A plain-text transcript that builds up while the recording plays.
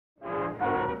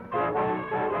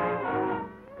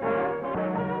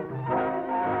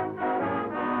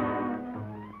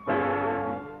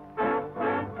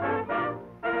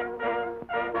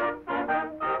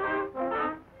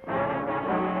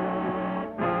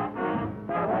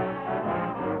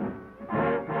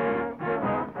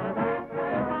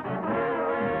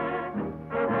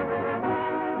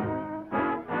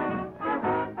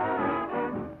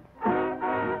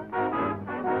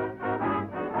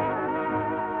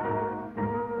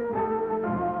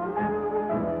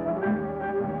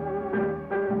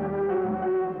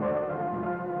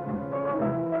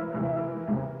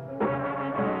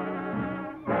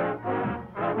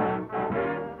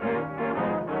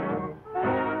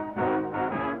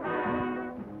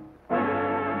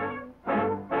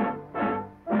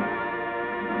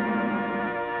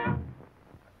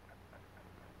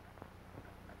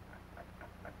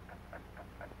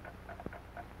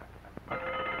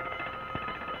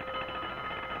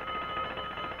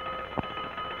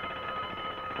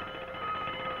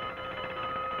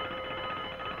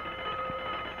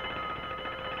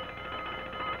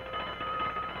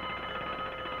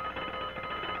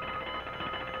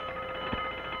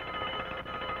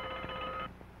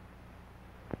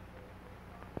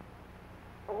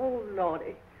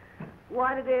Lordy.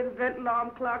 Why did they invent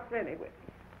alarm clocks anyway?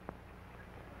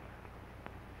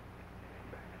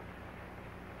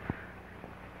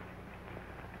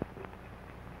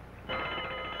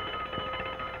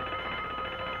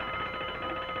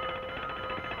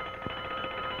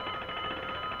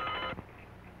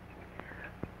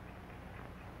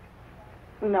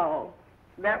 No,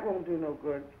 that won't do no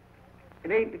good.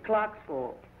 It ain't the clock's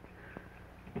fault.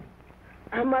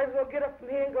 I might as well get up from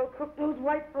here and go cook those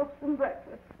white folks some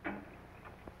breakfast.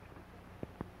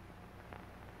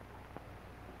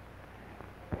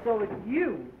 So it's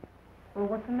you. Well,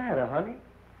 what's the matter, honey?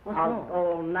 What's wrong?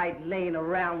 All night laying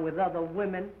around with other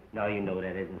women. No, you know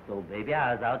that isn't so, baby.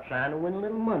 I was out trying to win a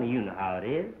little money. You know how it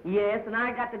is. Yes, and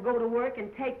I got to go to work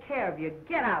and take care of you.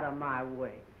 Get out of my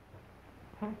way.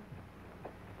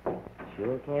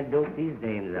 Sure can't dope these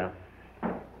dames out.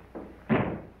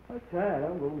 That's right.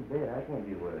 I'm going to bed. I can't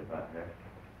be worried about that.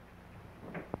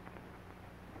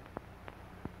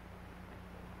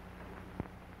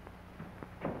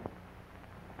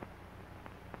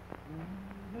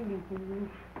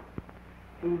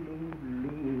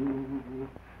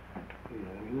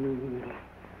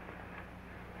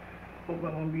 Hope I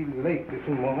won't be late this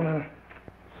morning.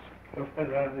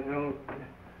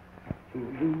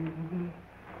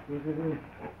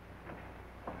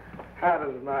 How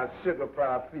does my sugar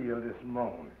pie feel this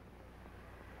morning?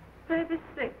 Baby's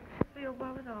sick. She feel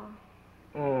well at all.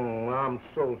 Oh, I'm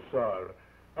so sorry.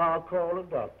 I'll call the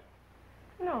doctor.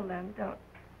 No, Lem, don't.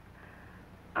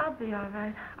 I'll be all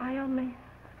right. I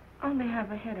only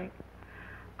have a headache.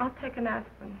 I'll take an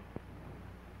aspirin.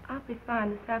 I'll be fine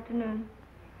this afternoon.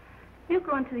 You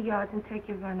go into the yards and take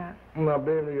your run out. Now,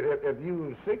 baby, if you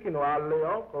was sick, you know, I'll lay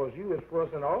off, because you was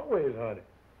first and always, honey.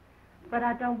 But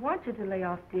I don't want you to lay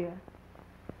off, dear.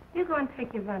 You go and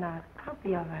take your run out. I'll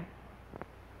be all right.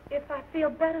 If I feel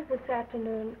better this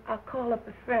afternoon, I'll call up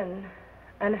a friend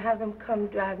and have him come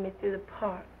drive me through the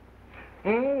park.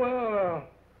 Well,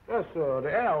 that's, the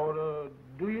air ought to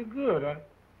do you good, huh?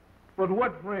 But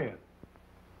what friend?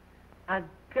 A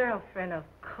girlfriend, of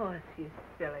course, you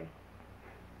silly.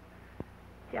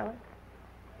 Jealous?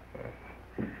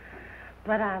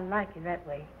 But I like you that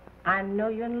way. I know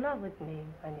you're in love with me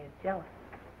when you're jealous.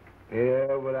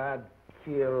 Yeah, but I'd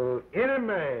kill any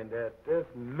man that just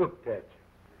looked at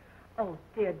you. Oh,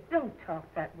 dear, don't talk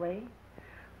that way.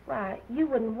 Why, you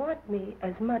wouldn't want me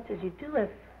as much as you do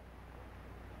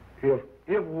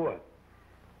If what?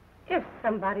 if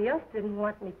somebody else didn't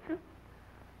want me to.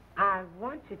 I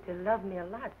want you to love me a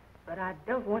lot, but I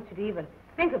don't want you to even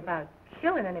think about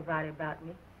killing anybody about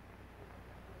me.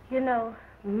 You know,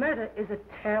 murder is a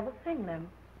terrible thing, Lem.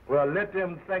 Well, let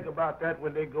them think about that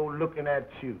when they go looking at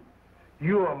you.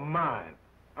 You are mine.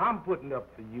 I'm putting up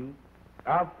for you.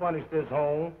 I've furnished this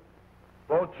home,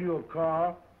 bought you a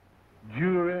car,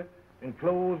 jewelry, and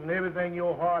clothes, and everything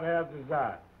your heart has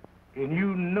desired. And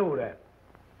you know that.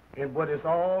 But it's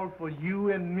all for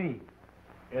you and me.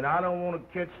 And I don't want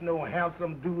to catch no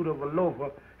handsome dude of a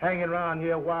loafer hanging around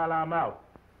here while I'm out.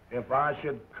 If I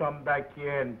should come back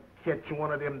here and catch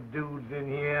one of them dudes in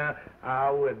here, I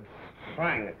would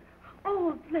swing it.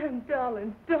 Oh, Lem,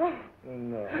 darling, don't.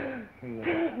 No.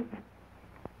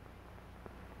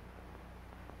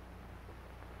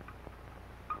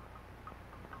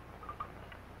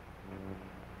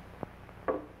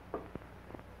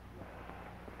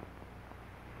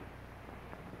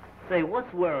 Say,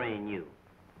 what's worrying you?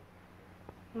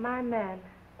 My man.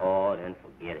 Oh, then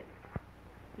forget it.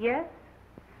 Yes,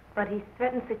 but he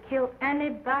threatens to kill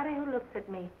anybody who looks at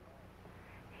me.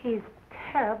 He's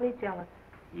terribly jealous.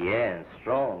 Yeah, and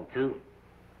strong, too.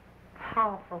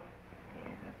 Powerful.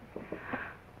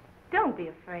 Don't be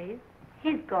afraid.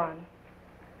 He's gone.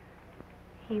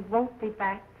 He won't be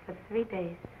back for 3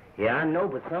 days. Yeah, I know,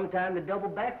 but sometime to double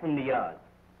back from the yard.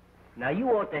 Now, you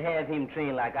ought to have him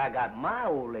trained like I got my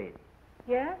old lady.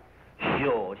 Yes?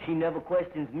 Sure, she never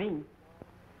questions me.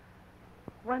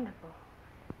 Wonderful.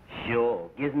 Sure,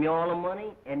 gives me all the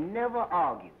money and never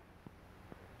argues.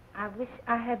 I wish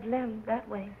I had Lem that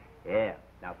way. Yeah,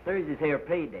 now Thursday's her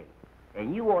payday.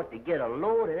 And you ought to get a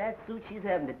load of that suit she's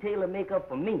having to tailor make up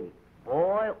for me.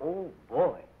 Boy, oh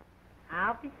boy.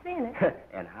 I'll be seeing it.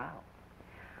 And how?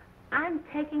 I'm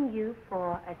taking you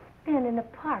for a spin in the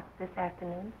park this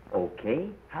afternoon. Okay,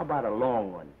 how about a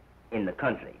long one in the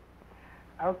country?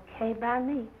 Okay by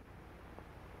me.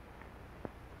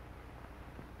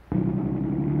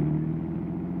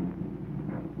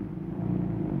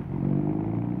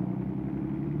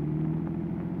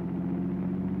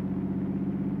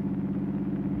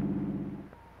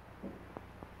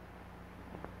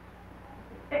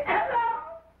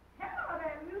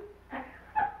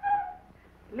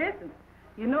 Listen,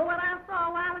 know what I saw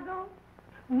a while ago?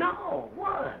 No,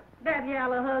 what? That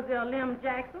yellow hussy of Lem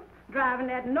Jackson driving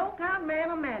that no-count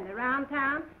man of Mandy around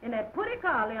town in that pretty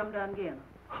car Lem done get him.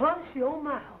 Hush your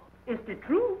mouth. It's the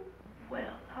truth.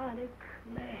 Well, honey,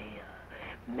 Claire,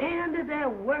 Mandy there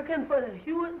working for the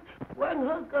Hewitts, working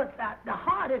her guts out, the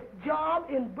hardest job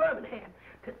in Birmingham,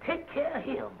 to take care of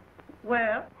him.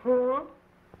 Well, Huh?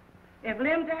 if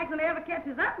Lem Jackson ever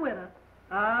catches up with her,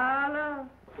 oh,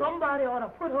 Somebody ought to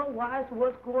put her wise to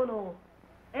what's going on.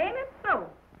 ain't it so?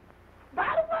 By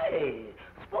the way,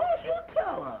 suppose you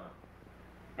tell her.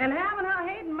 And having her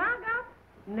hating my guts?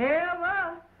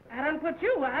 Never. I done put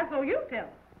you wise, so you tell her.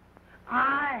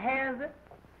 I has it.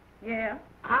 Yeah.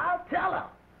 I'll tell her.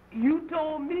 You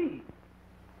told me.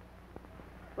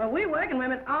 Well, we working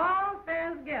women all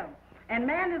stand together, and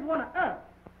Mandy's one of us.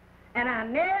 And I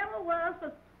never was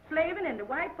for slaving in the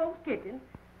white folks' kitchen,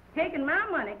 taking my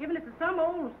money, giving it to some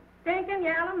old stinking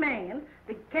yellow man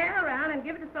to carry around and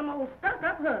give it to some old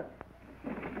stuck-up husband.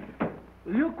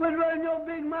 Will you quit running your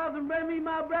big mouth and bring me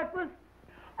my breakfast?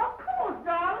 Of course,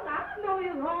 darling. I know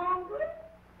you're hungry.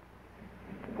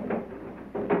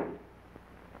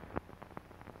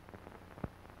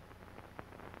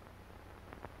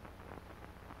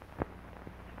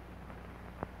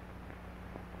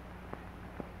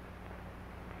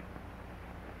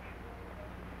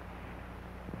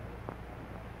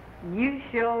 You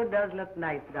sure does look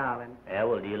nice, darling. Yeah,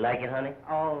 well, do you like it, honey?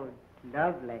 Oh,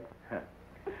 lovely.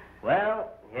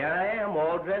 Well, here I am,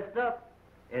 all dressed up,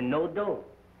 and no dough.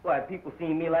 Why, people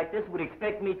seeing me like this would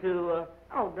expect me to,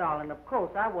 Oh, darling, of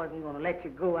course, I wasn't going to let you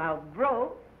go out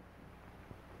broke.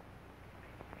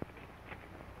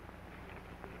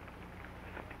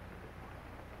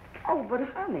 Oh, but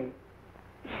honey,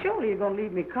 surely you're going to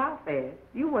leave me car fare.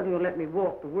 You wasn't going to let me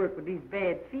walk to work with these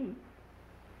bad feet.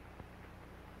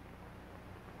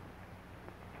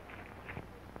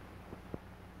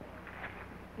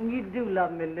 You do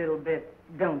love me a little bit,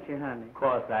 don't you, honey? Of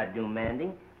course I do, Mandy.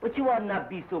 But you ought not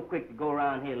be so quick to go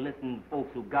around here listening to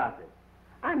folks who gossip.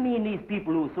 I mean these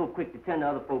people who are so quick to tend to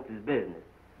other folks' business.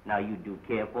 Now, you do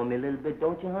care for me a little bit,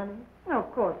 don't you, honey? Well,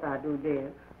 of course I do,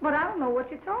 dear. But I don't know what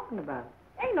you're talking about.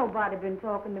 Ain't nobody been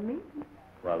talking to me.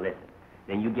 Well, listen,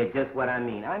 then you get just what I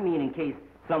mean. I mean in case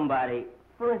somebody,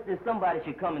 for instance, somebody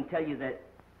should come and tell you that...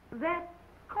 That,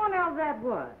 Cornell, that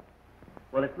what?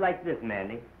 Well, it's like this,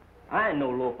 Mandy. I ain't no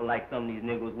loafer like some of these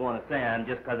niggers want to say I am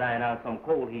just 'cause I ain't on some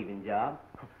coal-heaving job.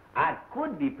 I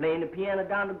could be playing the piano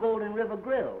down the Golden River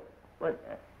Grill,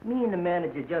 but me and the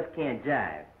manager just can't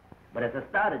jive. But as I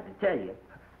started to tell you,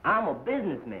 I'm a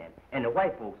businessman, and the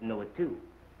white folks know it too.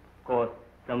 Of course,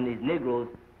 some of these Negroes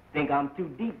think I'm too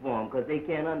deep for them 'cause they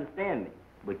can't understand me.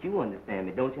 But you understand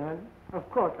me, don't you, honey? Of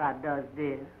course I does,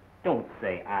 dear. Don't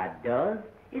say I does.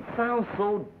 It sounds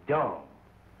so dumb.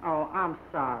 Oh, I'm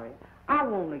sorry. I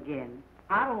won't again.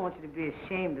 I don't want you to be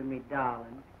ashamed of me,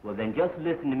 darling. Well, then just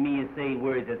listen to me and say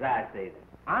words as I say them.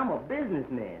 I'm a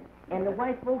businessman, and the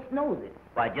white folks knows it.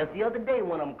 Why, just the other day,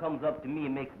 one of them comes up to me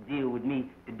and makes a deal with me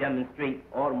to demonstrate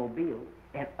automobiles,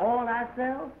 and all I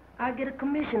sell, I get a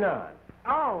commission on.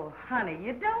 Oh, honey,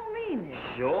 you don't mean it.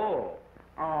 Sure.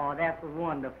 Oh, that's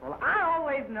wonderful. I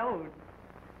always knowed.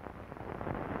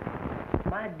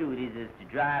 My duties is to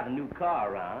drive a new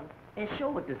car around and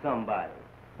show it to somebody,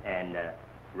 and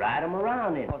ride them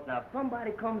around in it. Now, if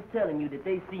somebody comes telling you that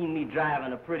they seen me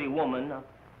driving a pretty woman,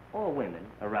 or women,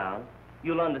 around,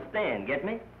 you'll understand, get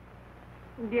me?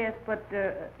 Yes, but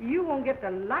you won't get to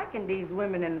liking these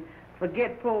women and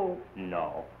forget poor...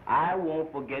 No, I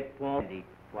won't forget poor Mandy.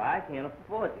 Why, I can't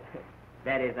afford it.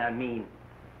 That is, I mean,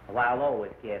 well, I'll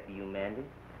always care for you, Mandy.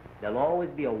 There'll always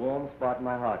be a warm spot in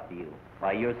my heart for you.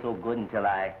 Why, you're so good until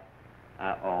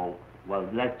oh, well,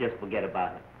 let's just forget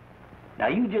about it. Now,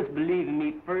 you just believe in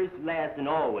me first, last, and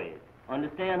always.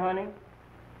 Understand, honey?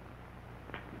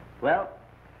 Well,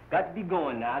 got to be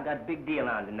going now. I got a big deal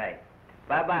on tonight.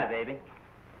 Bye-bye, baby.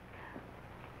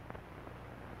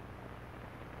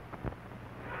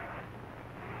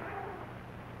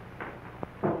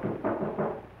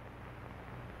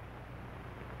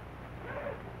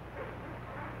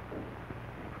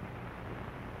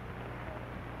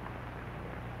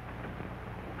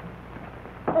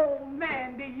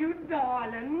 You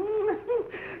darling.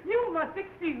 You must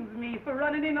excuse me for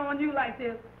running in on you like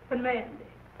this. But Mandy,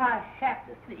 I have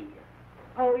to see you.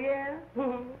 Oh, yeah?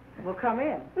 Well, come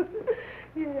in.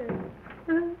 Yes.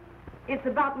 It's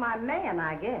about my man,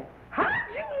 I guess. How'd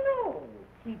you know?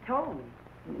 He told me.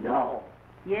 No.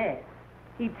 Yes.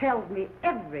 He tells me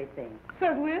everything.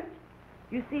 Says which?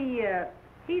 You see,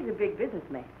 he's a big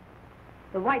businessman.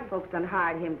 The white folks done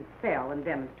hired him to sell and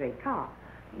demonstrate cars.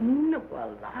 No,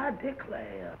 well, I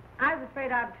declare. I was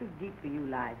afraid I was too deep for you,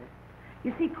 Liza.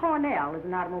 You see, Cornell is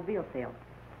an automobile salesman,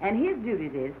 and his duty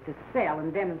it is to sell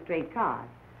and demonstrate cars.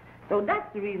 So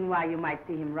that's the reason why you might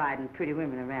see him riding pretty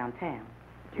women around town.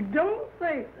 You don't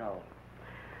say so.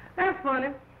 That's funny.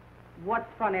 What's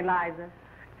funny, Liza?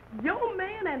 Your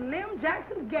man and Lem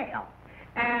Jackson's gal,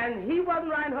 and he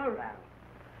wasn't riding her around.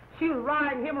 She was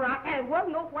riding him around, and it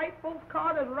wasn't no white folks'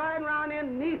 car that was riding around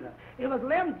in neither. It was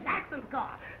Lem Jackson's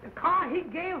car, the car he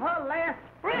gave her last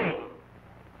spring.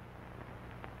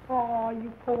 Oh,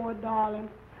 you poor darling.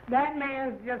 That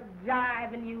man's just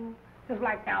jiving you, just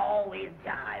like they always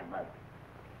jive us.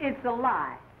 It's a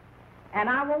lie. And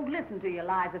I won't listen to you,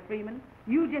 Liza Freeman.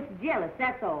 You just jealous,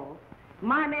 that's all.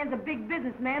 My man's a big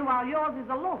businessman while yours is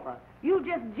a loafer. You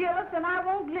just jealous and I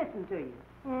won't listen to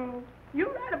you.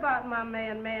 You're right about my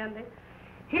man, Mandy.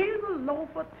 He's a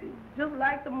loafer, too, just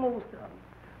like the most of them.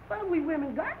 But we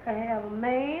women got to have a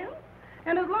man.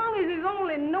 And as long as he's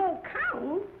only no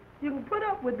count, you can put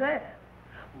up with that.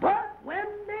 But when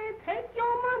they take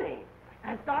your money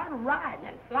and start riding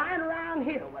and flying around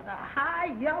here with a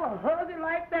high yellow huzzy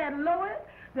like that, Louis,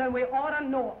 then we ought to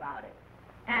know about it.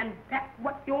 And that's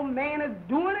what your man is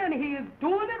doing, and he is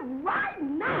doing it right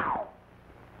now.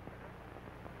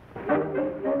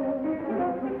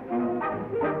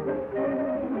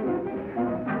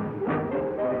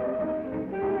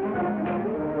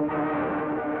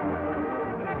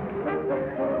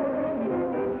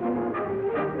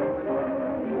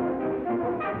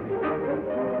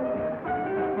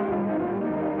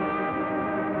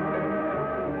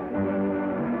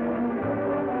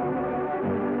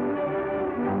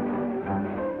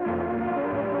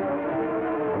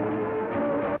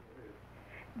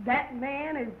 That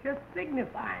man is just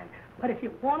signifying. But if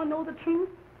you want to know the truth,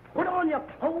 put on your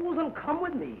clothes and come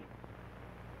with me.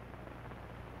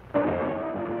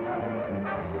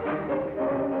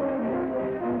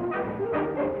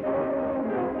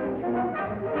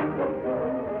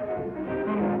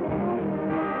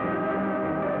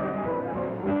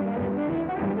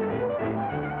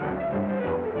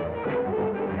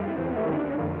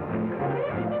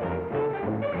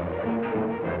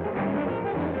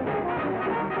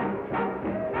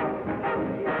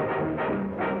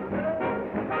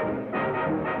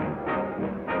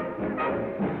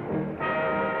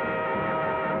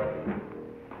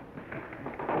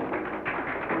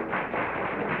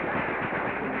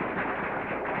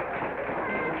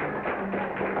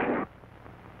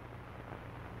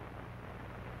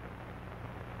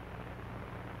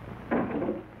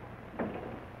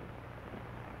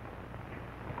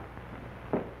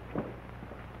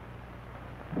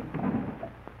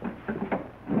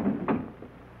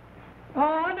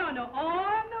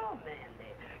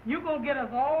 You're going to get us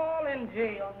all in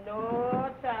jail. No,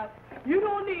 child. You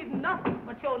don't need nothing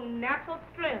but your natural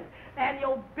strength and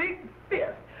your big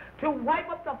fist to wipe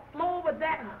up the floor with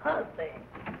that husband.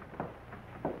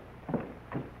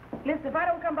 Listen, if I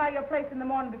don't come by your place in the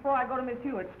morning before I go to Miss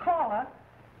Hewitt's, call her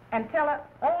and tell her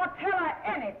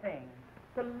anything.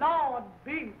 The Lord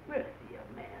be with you,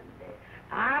 Mandy.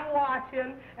 I'm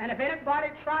watching, and if anybody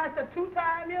tries to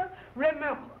two-time you,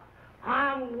 remember,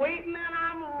 I'm waiting and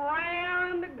I'm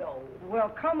raring to go. Well,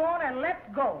 come on and let's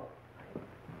go.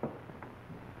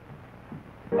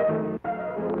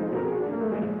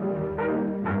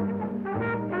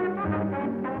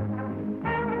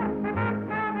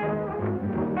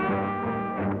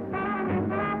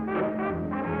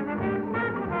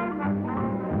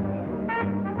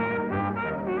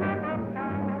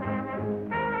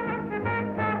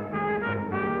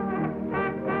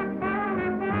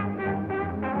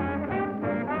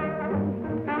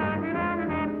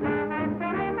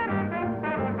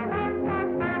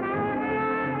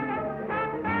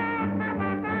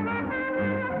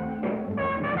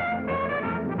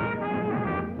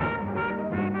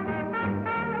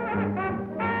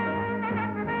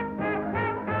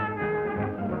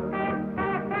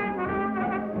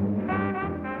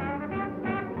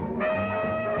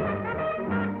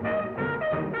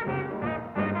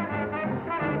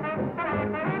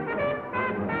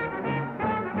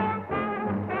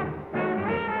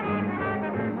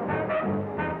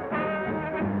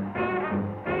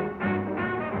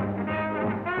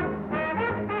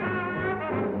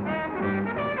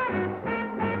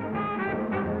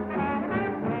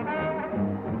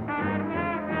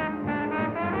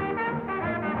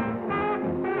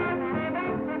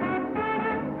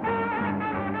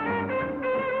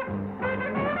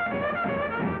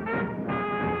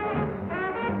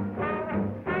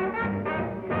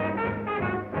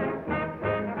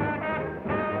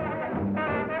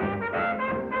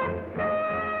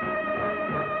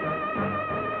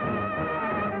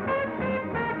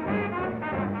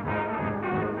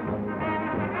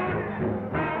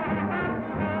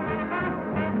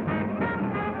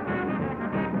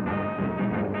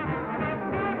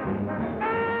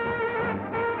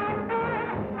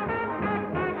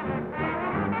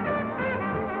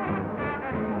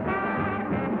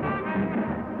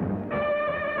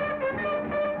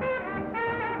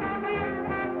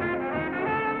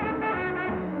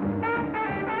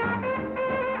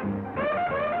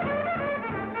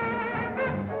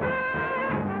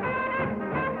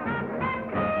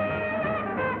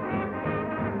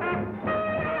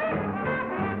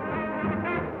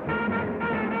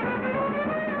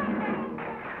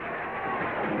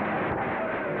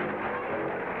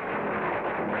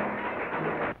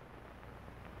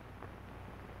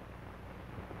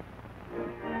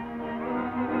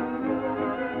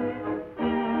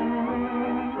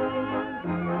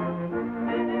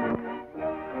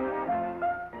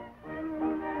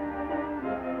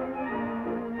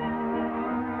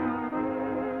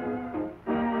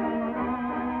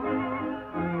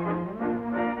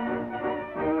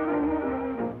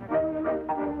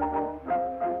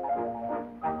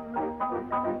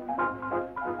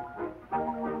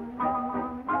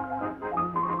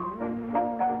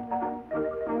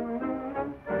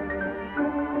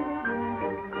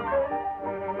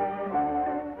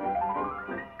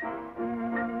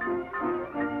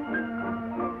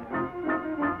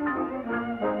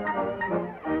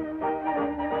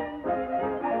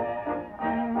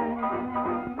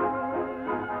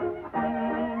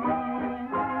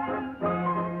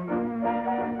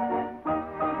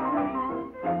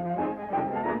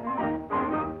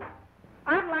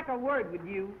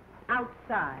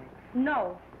 outside.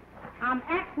 No, I'm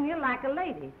asking you like a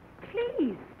lady.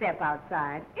 Please step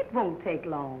outside. It won't take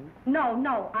long.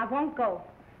 No, I won't go.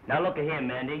 Now, look at here,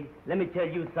 Mandy. Let me tell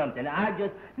you something. I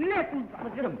just... Listen.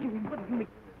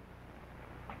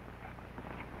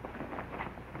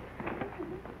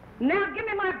 Now give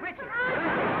me my breeches.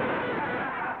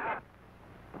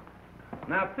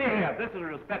 Now, see here, this is a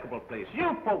respectable place.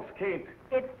 You folks can't...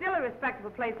 It's still a respectable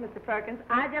place, Mr. Perkins.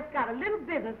 I just got a little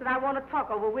business that I want to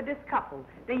talk over with this couple.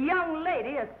 The young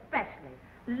lady especially.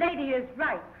 Lady is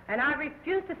right, and I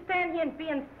refuse to stand here and be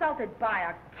insulted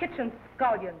by a kitchen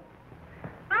scullion.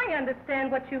 I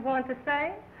understand what you want to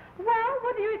say. Well,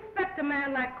 what do you expect a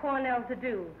man like Cornell to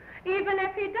do? Even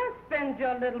if he does spend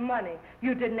your little money,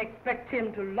 you didn't expect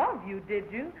him to love you, did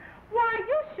you? Why,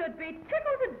 you should be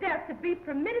tickled to death to be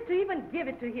permitted to even give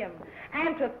it to him.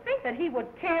 And to think that he would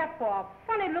care for a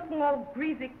funny-looking old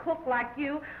greasy cook like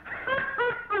you.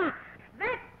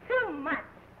 That's too much.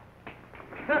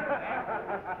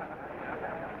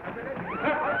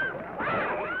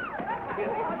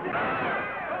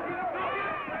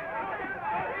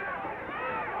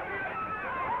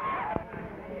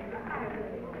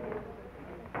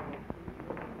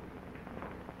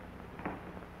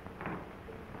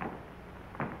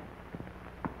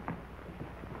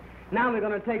 Now we're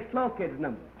going to take Slow Kid's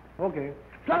number. Okay.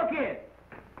 Slow Kid!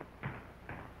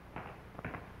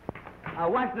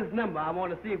 Watch this number. I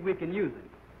want to see if we can use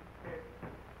it.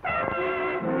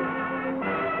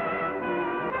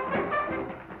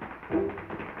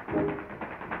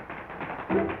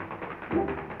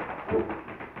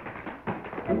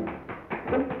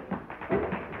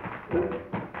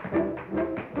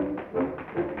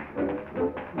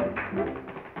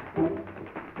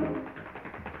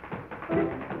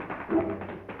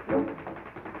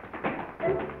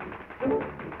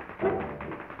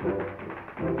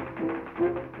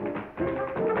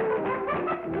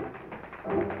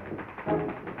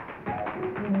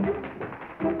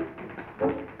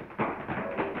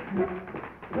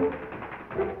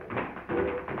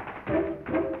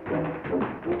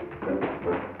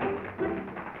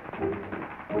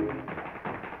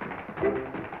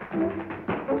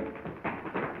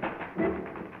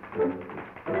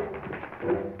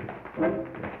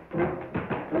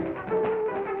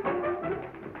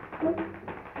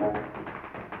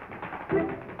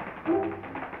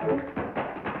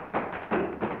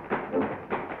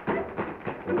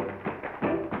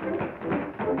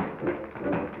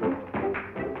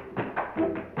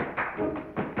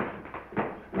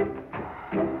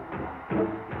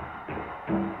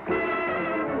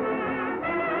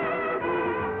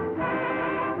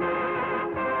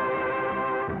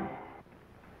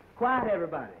 Quiet,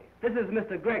 everybody. This is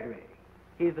Mr. Gregory.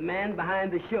 He's the man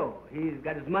behind the show. He's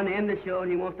got his money in the show,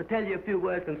 and he wants to tell you a few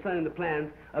words concerning the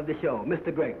plans of the show.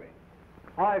 Mr. Gregory.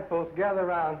 All right, folks, gather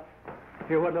around.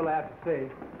 Hear what little I have to say.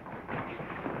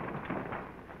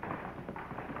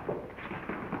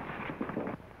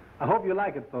 I hope you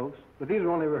like it, folks, but these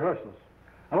are only rehearsals.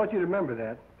 I want you to remember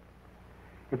that.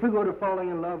 If we go to falling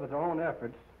in love with our own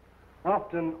efforts,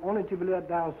 often only to be let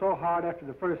down so hard after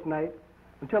the first night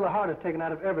until the heart is taken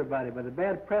out of everybody by the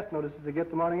bad press notices they get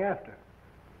the morning after.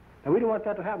 And we don't want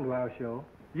that to happen to our show.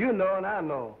 You know and I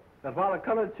know that while a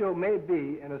colored show may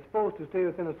be and is supposed to stay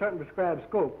within a certain prescribed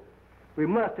scope, we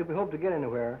must, if we hope to get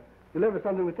anywhere, deliver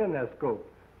something within that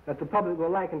scope that the public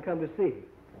will like and come to see.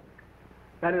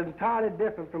 That is entirely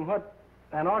different from what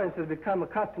an audience has become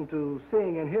accustomed to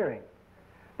seeing and hearing.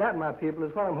 That, my people,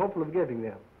 is what I'm hopeful of giving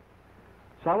them.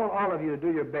 So I want all of you to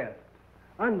do your best.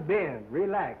 Unbend,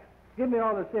 relax. Give me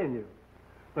all that's in you.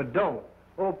 But don't.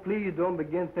 Oh, please don't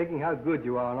begin thinking how good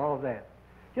you are and all that.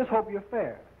 Just hope you're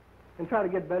fair and try to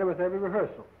get better with every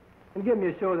rehearsal. And give me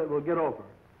a show that will get over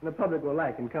and the public will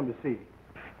like and come to see.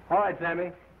 All right,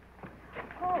 Sammy.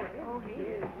 I'm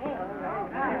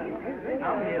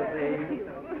here, baby.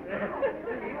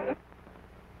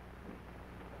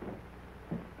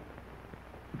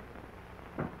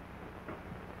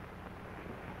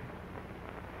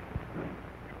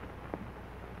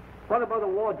 What about the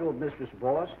wardrobe, Mistress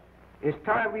Boss? It's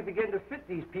time we begin to fit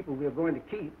these people we are going to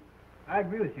keep. I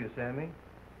agree with you, Sammy.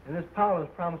 And Miss Powell has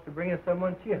promised to bring in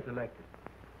someone she has selected.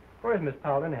 Where is Miss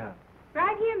Powell, anyhow?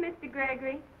 Right here, Mr.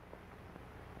 Gregory.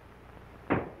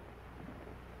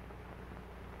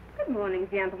 Good morning,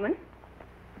 gentlemen.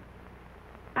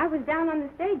 I was down on the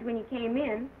stage when you came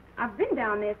in. I've been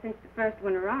down there since the first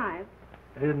one arrived.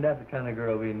 Isn't that the kind of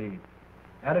girl we need?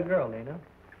 Add a girl, Lena.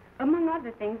 Among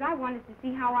other things, I wanted to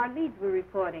see how our leads were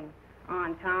reporting.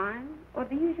 On time, or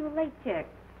the usual late check.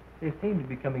 They seem to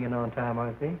be coming in on time,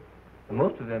 aren't they? And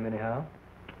most of them, anyhow.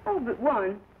 Oh, but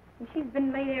one. And she's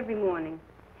been late every morning.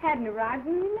 Hadn't arrived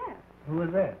when we left. Who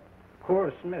was that?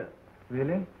 Cora Smith.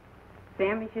 Really?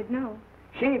 Sammy should know.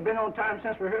 She ain't been on time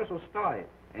since rehearsal started.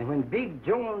 And when Big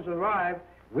Jones arrived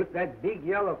with that big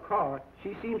yellow car,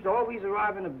 she seems to always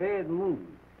arrive in a bad mood.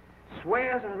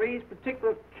 Swears and raises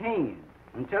particular Cain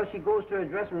until she goes to her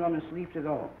dressing room and sleeps it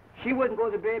off. She wouldn't go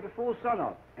to bed before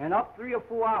sunup, and up 3 or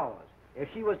 4 hours if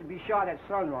she was to be shot at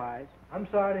sunrise. I'm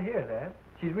sorry to hear that.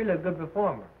 She's really a good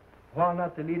performer. While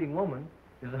not the leading woman,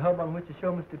 is a hub on which the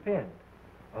show must depend.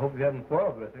 I hope you haven't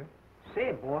quarreled with her.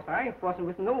 Say, boss, I ain't fussing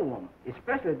with no woman,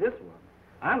 especially this one.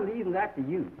 I'm leaving that to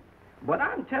you. But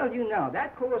I'm telling you now,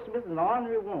 that Cora Smith is an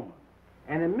ornery woman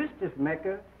and a mischief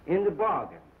maker in the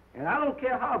bargain. And I don't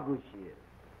care how good she is.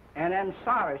 And I'm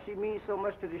sorry she means so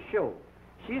much to the show.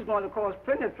 She's going to cause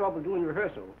plenty of trouble doing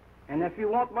rehearsal. And if you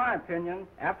want my opinion,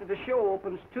 after the show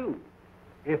opens, too.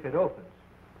 If it opens.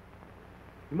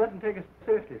 You mustn't take it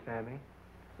seriously, Sammy.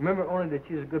 Remember only that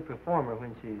she's a good performer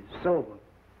when she's sober.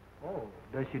 Oh,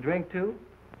 does she drink, too?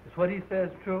 Is what he says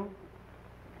true?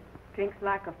 Drinks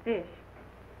like a fish.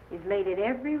 He's late at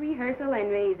every rehearsal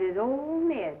and raises old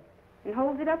Ned and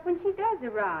holds it up when she does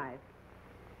arrive.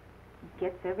 He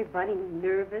gets everybody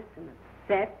nervous and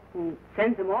upset and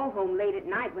sends them all home late at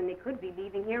night when they could be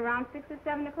leaving here around 6 or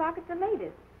 7 o'clock at the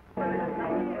latest.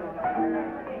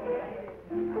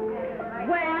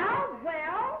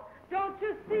 Well, don't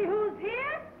you see who's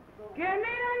here? Give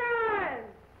me the noise.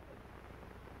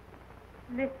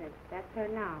 Listen, that's her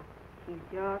now. She's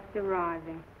just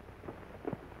arriving.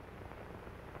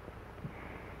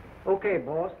 Okay,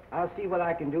 boss. I'll see what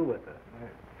I can do with her.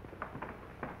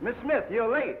 Miss Smith,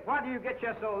 you're late. Why do you get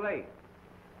here so late?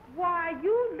 Why,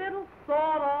 you little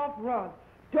sawed-off runt.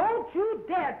 Don't you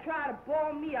dare try to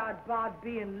bawl me out about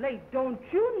being late. Don't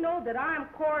you know that I'm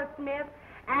Cora Smith,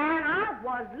 and I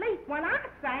was late when I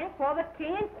sang for the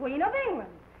King and Queen of England.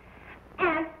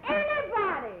 And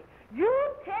anybody,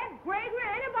 you, Ted Gregory,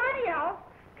 anybody else,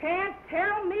 can't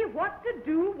tell me what to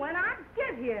do when I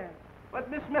get here. But,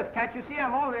 Miss Smith, can't you see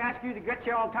I'm only asking you to get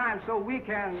here on time so we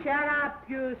can... Shut up,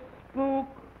 you spook.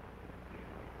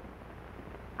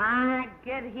 I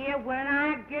get here when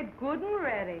I get good and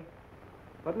ready.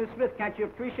 But, Miss Smith, can't you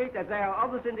appreciate that there are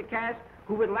others in the cast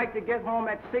who would like to get home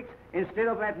at 6 instead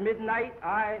of at midnight?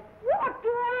 What do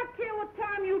I care what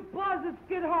time you buzzards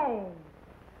get home?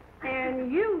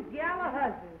 And you yellow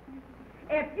husbands,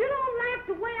 if you don't like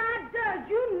the way I does,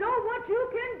 you know what you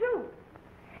can do.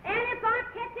 And if I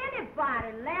catch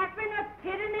anybody laughing or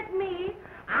kidding at me,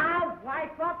 I'll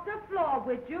wipe up the floor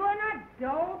with you, and I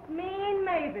don't mean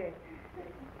maybe.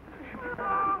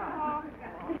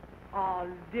 A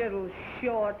little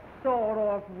short,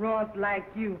 sawed-off runt like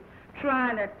you,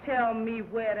 trying to tell me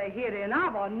where to hit it, and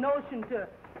I've a notion to...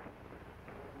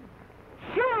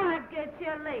 Sure, I get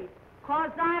here late,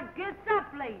 'cause I gets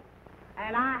up late.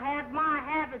 And I had my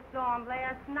habits on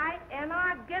last night, and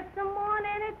I get some on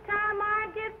any time I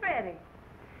get ready.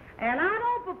 And I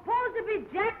don't propose to be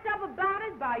jacked up about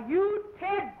it by you,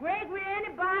 Ted Gregory, or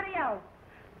anybody else.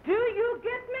 Do you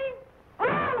get me?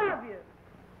 All of you.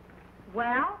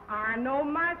 Well, I know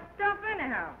my stuff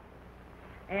anyhow.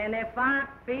 And if I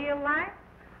feel like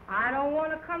I don't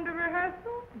want to come to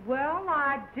rehearsal, well,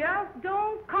 I just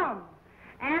don't come.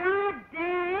 And I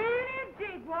dare any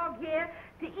jigwog here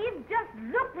to even just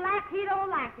look like he don't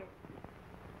like it.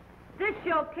 This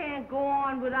show can't go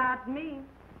on without me.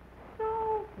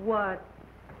 So what?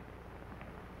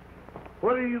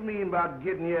 What do you mean about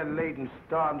getting here late and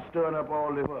stirring up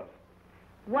all this fuss?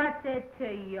 What's it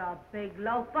to you, big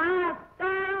loaf? I'll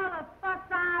start all the fuss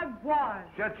I want.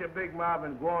 Shut your big mouth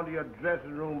and go on to your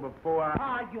dressing room before I...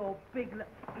 Ah, you big loaf.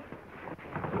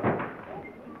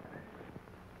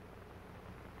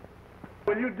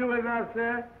 Will you do as I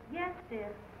said? Yes, dear.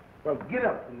 Well, get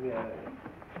up from here.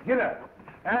 Get up.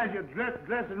 As your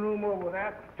dressing room over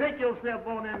there, take yourself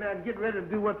on in there and get ready to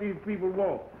do what these people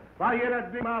want. If I hear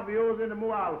that big mouth of yours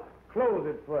anymore, I'll close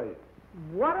it for you.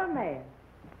 What a man.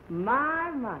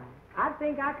 My. I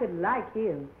think I could like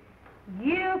him.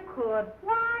 You could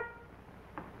what?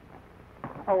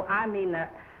 Oh, I mean,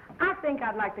 I think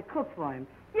I'd like to cook for him.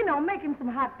 You know, make him some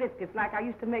hot biscuits like I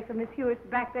used to make for Miss Hewitt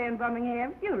back there in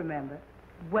Birmingham. You remember.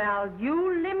 Well,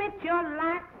 you limit your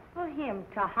likes for him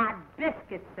to hot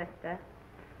biscuits, sister,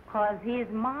 'cause he's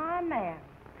my man.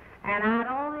 And I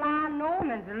don't allow no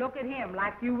man to look at him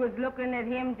like you was looking at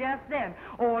him just then,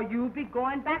 or you'll be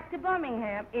going back to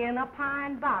Birmingham in a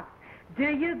pine box. Do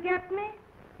you get me?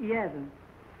 Yes,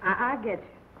 I get you.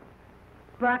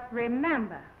 But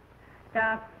remember,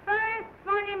 the first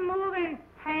funny moving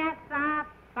pass I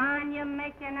find you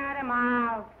making out of my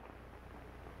house.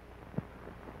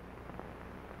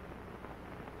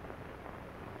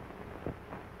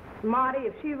 Smarty,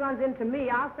 if she runs into me,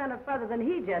 I'll send her further than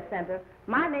he just sent her.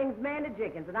 My name's Mandy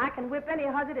Jenkins, and I can whip any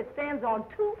hussy that stands on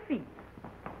 2 feet.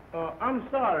 I'm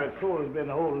sorry Cole's been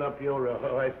holding up your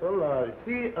rehearsal.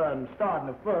 Starting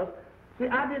the first. See,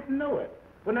 I didn't know it.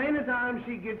 But any time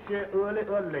she gets here early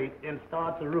or late and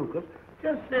starts a ruckus,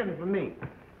 just send for me.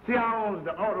 See, I owns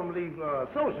the Autumn Leaf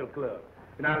Social Club,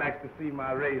 and I like to see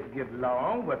my race get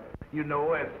long, but, you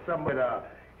know, as somebody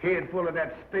head full of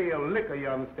that stale liquor, you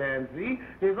understand, see,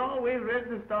 is always ready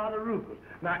to start a ruckus.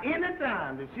 Now, any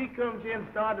time that she comes here and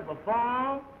starts to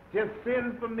perform, just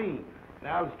send for me.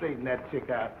 Now, I'll straighten that chick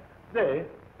out. There.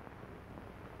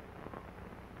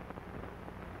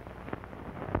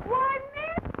 Why,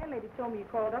 man? That lady told me you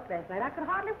called up last night. I could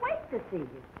hardly wait to see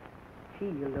you.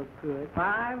 Gee, you look good.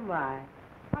 My.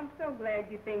 I'm so glad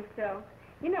you think so.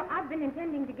 You know, I've been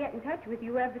intending to get in touch with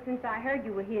you ever since I heard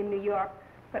you were here in New York.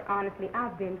 But honestly,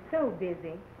 I've been so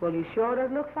busy. Well, you sure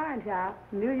does look fine, child.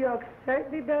 New York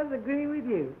certainly does agree with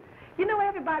you. You know,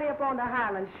 everybody up on the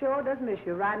Highlands sure does miss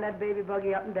you riding that baby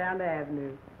buggy up and down the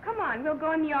avenue. Come on, we'll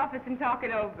go in the office and talk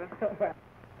it over.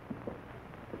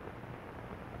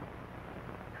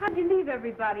 How'd you leave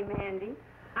everybody, Mandy?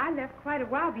 I left quite a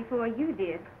while before you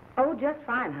did. Oh, just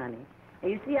fine, honey.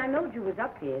 And you see, I knowed you was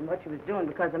up here and what you was doing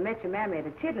because I met your mammy at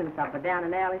a chitlin supper down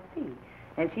in Alley C.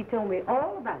 And she told me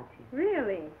all about you.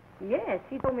 Really? Yes,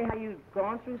 she told me how you'd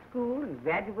gone through school and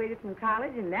graduated from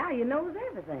college, and now you knows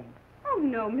everything. Oh,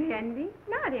 no, Mandy.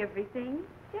 Not everything.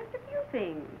 Just a few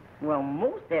things. Well,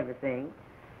 most everything.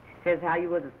 She says how you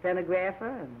was a stenographer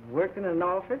and worked in an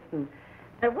office. And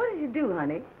what did you do,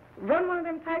 honey? Run one of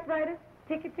them typewriters?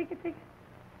 Ticket.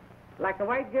 Like a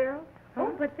white girl? Huh?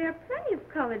 Oh, but there are plenty of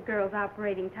colored girls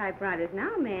operating typewriters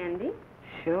now, Mandy.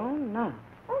 Sure enough.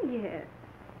 Oh, yes.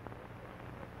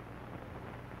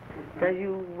 Does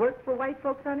you work for white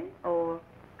folks, honey, or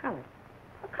colored?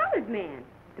 A colored man,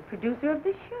 the producer of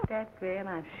this show. That's great, and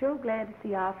I'm sure glad to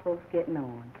see our folks getting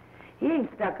on. He ain't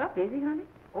stuck up, is he, honey?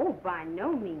 Oh, by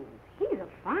no means. He's a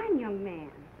fine young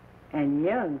man. And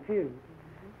young, too.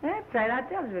 That's right. I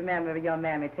just remember your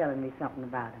mammy telling me something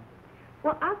about him.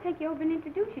 Well, I'll take you over and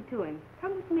introduce you to him.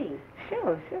 Come with me.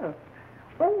 Sure.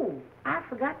 Oh, I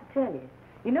forgot to tell you.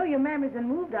 You know your mammy's done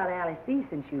moved out of Alley C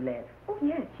since you left. Oh,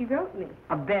 yes, she wrote me.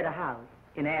 A better house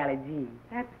in Alley G.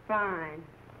 That's fine.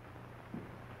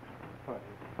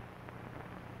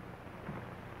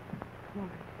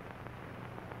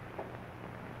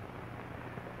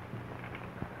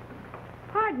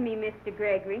 Pardon me, Mr.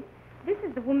 Gregory. This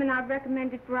is the woman I've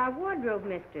recommended for our wardrobe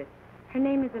mistress. Her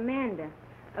name is Amanda.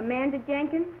 Amanda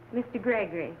Jenkins, Mr.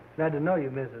 Gregory. Glad to know you,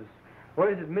 Mrs. What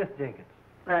is it, Miss Jenkins?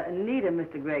 Neither,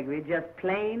 Mr. Gregory, just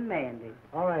plain Mandy.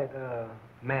 All right,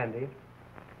 Mandy.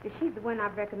 She's the one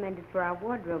I've recommended for our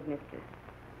wardrobe mistress.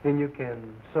 Then you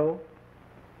can sew?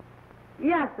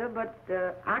 Yes, sir, but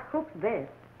I cook's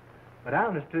best. But I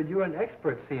understood you were an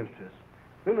expert seamstress.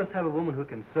 We must have a woman who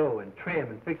can sew and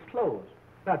trim and fix clothes,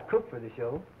 not cook for the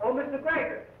show. Oh, Mr.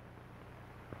 Gregory.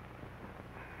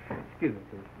 Excuse me,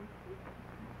 please.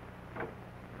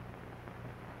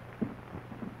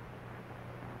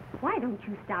 Why don't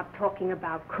you stop talking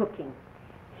about cooking?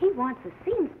 He wants a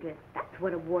seamstress. That's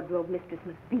what a wardrobe mistress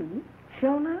must be.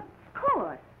 Sure enough? Of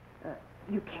course.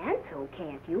 You can sew,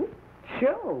 can't you?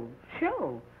 Sure.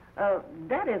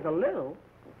 That is a little.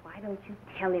 Why don't you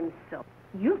tell him so?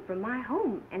 You're from my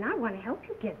home, and I want to help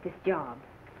you get this job.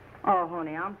 Oh,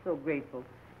 honey, I'm so grateful.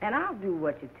 And I'll do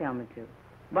what you tell me to.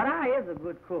 But I is a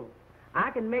good cook. I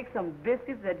can make some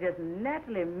biscuits that just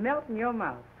naturally melt in your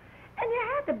mouth. And you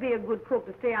have to be a good cook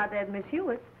to stay out there at Miss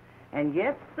Hewitt's. And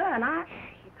yes, sir, and I...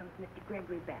 Here comes Mr.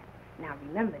 Gregory back. Now,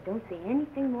 remember, don't say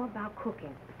anything more about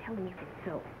cooking. Tell him you can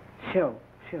sew. Sure.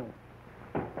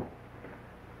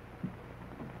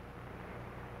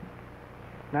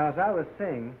 Now, as I was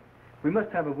saying, we must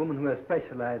have a woman who has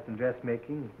specialized in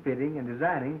dressmaking, fitting, and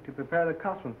designing to prepare the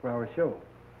costumes for our show.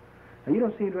 Now, you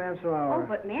don't seem to answer our... Oh,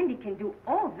 but Mandy can do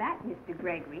all that, Mr.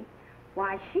 Gregory.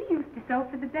 Why, she used to sew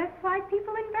for the best white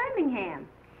people in Birmingham.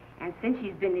 And since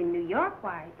she's been in New York,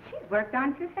 why, she's worked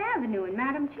on Fifth Avenue in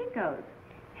Madame Chico's.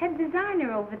 Head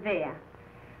designer over there.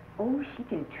 Oh, she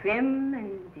can trim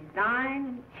and design,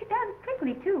 and she does it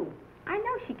quickly, too. I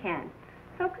know she can.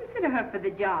 So consider her for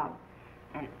the job.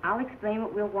 And I'll explain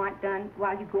what we'll want done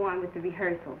while you go on with the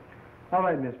rehearsals. All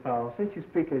right, Miss Powell, since you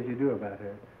speak as you do about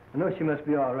her, I know she must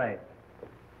be all right.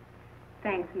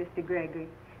 Thanks, Mr. Gregory.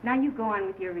 Now you go on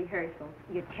with your rehearsals.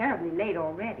 You're terribly late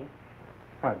already.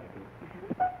 Pardon me.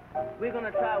 We're going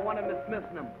to try one of Miss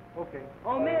Smith's numbers. Okay.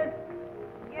 Oh, Miss.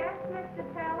 Yes, Mr.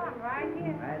 Pell, I'm right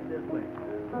here. Right this way.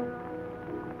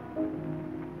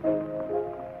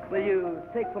 Will you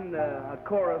take from the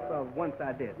chorus of Once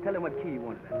I Did. Tell him what key you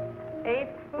wanted in. 8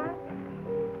 flat.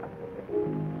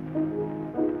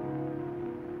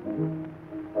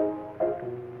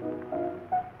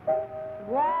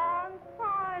 Once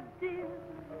I did,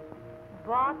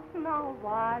 but now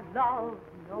I love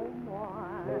no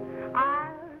more.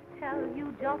 I'll tell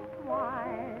you just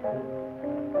why.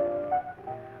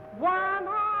 When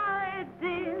I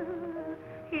did,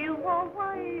 you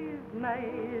always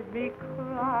made me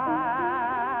cry.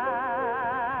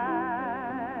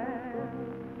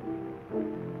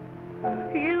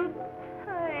 You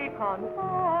take on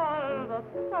all the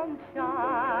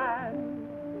sunshine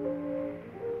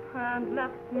and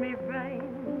left me rain.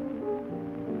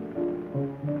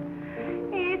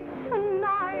 Each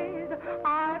night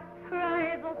I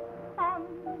pray the sun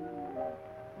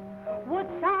would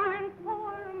shine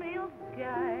for me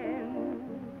again.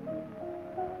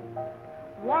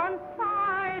 Once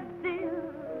I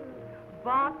did,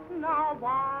 but now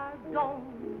I don't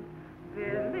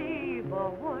believe a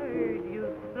word you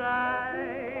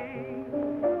say.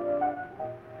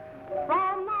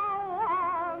 From now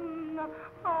on,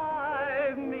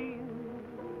 I mean,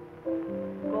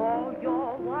 go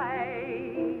your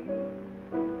way.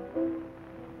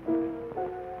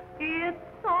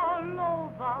 It's all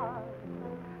over,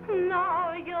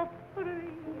 now you're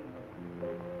free.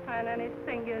 And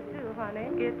anything you do, honey,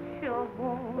 it sure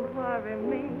won't worry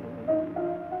me.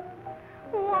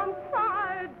 Once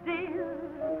I did,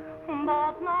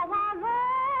 but now I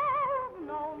love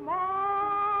no more.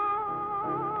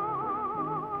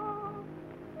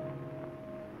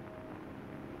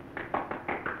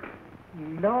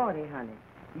 Lordy, honey,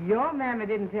 your mammy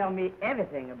didn't tell me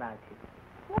everything about you.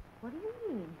 What do you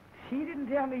mean? She didn't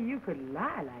tell me you could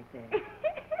lie like that.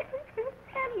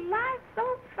 And lie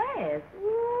so fast.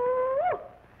 Ooh,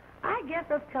 I guess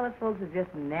us colored folks are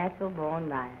just natural-born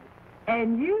liars.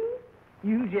 And you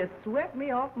just swept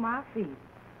me off my feet.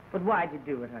 But why'd you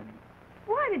do it, honey?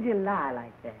 Why did you lie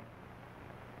like that?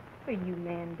 For you,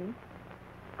 Mandy.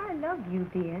 I love you,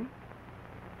 dear.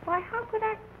 Why, how could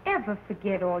I ever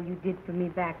forget all you did for me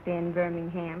back there in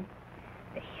Birmingham?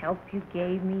 The help you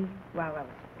gave me while I was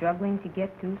struggling to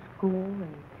get through school,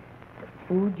 and the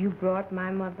food you brought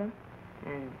my mother,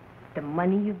 and the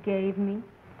money you gave me,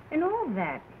 and all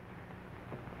that.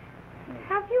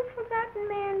 Have you forgotten,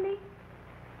 Mandy?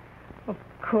 Of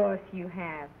course you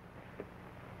have.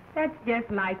 That's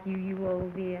just like you, you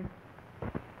old dear.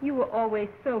 You were always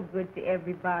so good to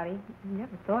everybody. You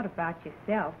never thought about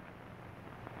yourself.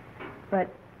 But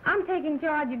I'm taking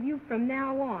charge of you from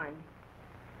now on.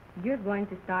 You're going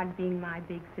to start being my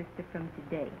big sister from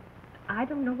today. I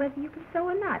don't know whether you can sew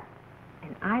or not,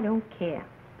 and I don't care.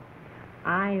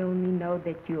 I only know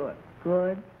that you're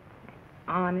good, and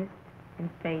honest, and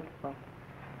faithful.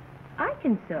 I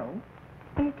can sew.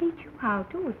 I'll teach you how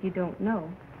to if you don't know.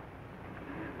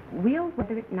 We'll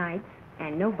weather at nights,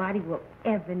 and nobody will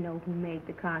ever know who made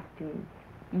the costumes.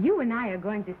 You and I are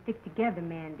going to stick together,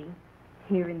 Mandy,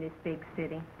 here in this big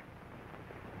city.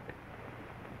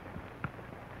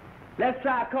 Let's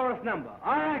try a chorus number.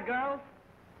 All right, girls.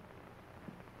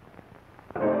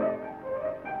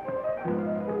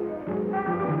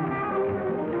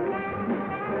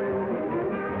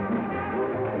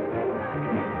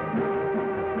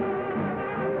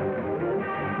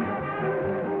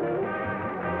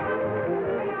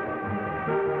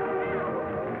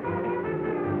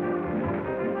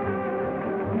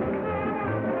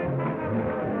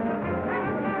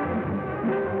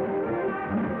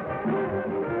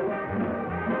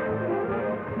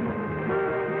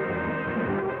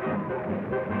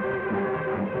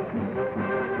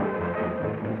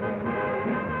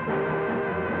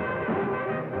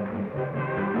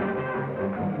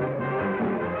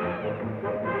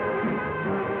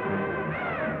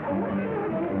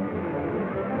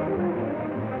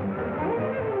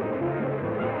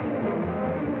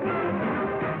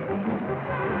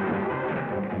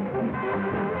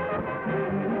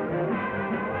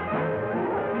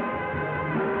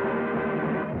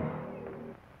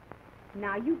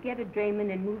 Now, you get a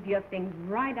drayman and move your things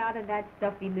right out of that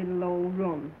stuffy little old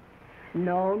room.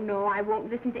 No, I won't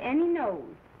listen to any no's.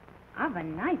 I've a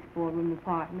nice four-room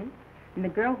apartment, and the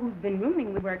girl who's been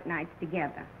rooming, we work nights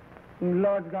together.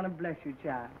 Lord's gonna bless you,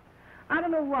 child. I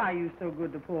don't know why you're so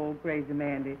good to poor old crazy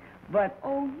Mandy, but...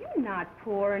 Oh, you're not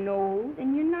poor and old,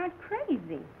 and you're not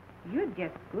crazy. You're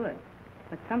just good.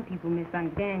 But some people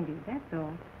misunderstand you, that's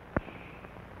all.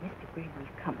 Mr. Gregory's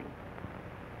coming.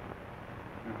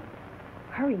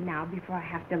 Hurry now before I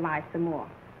have to lie some more.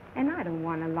 And I don't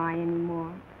want to lie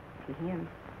anymore to him.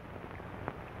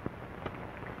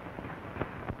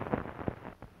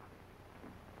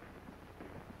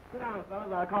 down,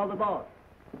 fellas. I'll call the boss.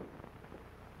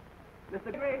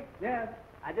 Mr. Gregory? Yes?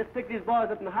 I just picked these boys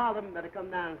up in Harlem. Better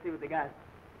come down and see what they got.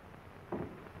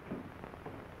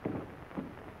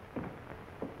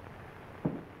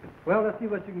 Well, let's see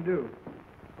what you can do.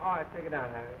 All right, take it down,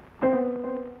 Harry.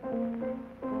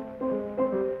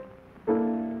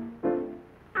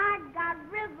 I got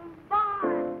rhythm, boy.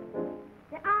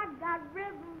 Say, I got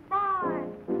rhythm, boy.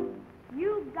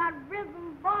 You got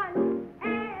rhythm, boy.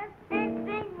 And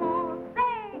anything more,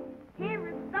 say, here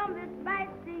is some advice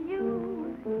to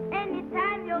you.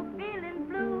 Anytime you're feeling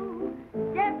blue,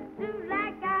 just do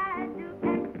like I do.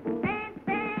 And dance,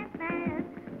 dance, dance.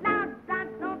 Now,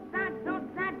 don't,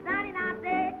 now,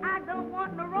 say, I don't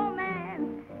want no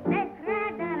romance. Let's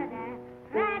cry-da-da-da,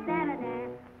 cry-da-da-da.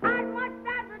 I'd much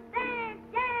rather dance,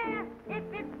 yeah, if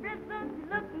it's rhythm you're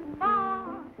looking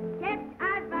for. Get your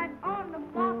eyes right on the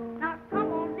ball. Now,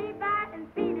 come on, Levi,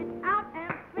 and beat it out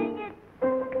and swing it.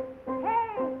 Hey,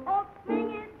 oh,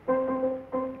 swing it.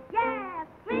 Yeah,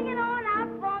 swing it on out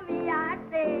for me, I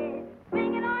say.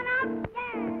 Swing it on out,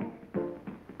 yeah.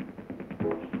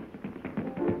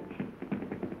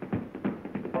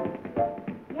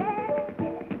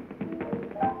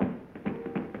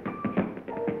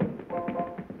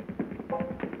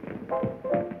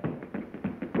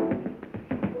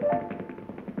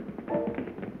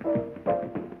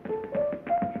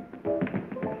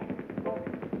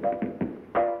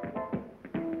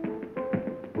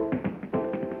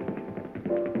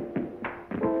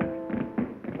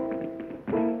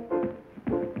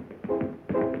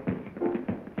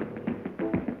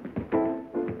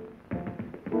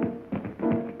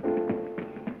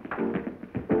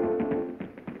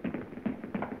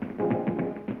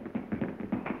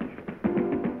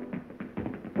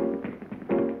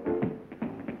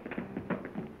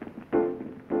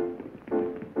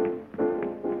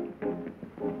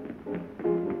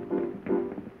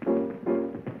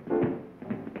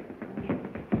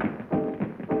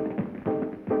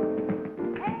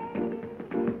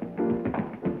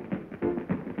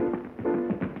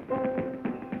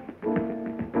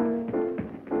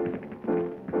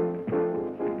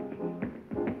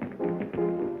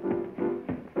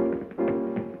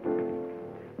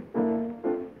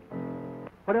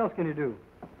 What else can you do?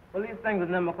 Well, these things are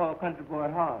never called country boy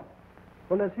at heart.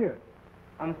 Well, let's hear it.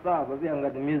 I'm sorry, but we haven't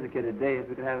got the music here today. If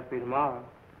we could have it for you tomorrow.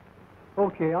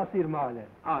 Okay, I'll see you tomorrow then.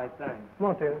 All right, thanks. Come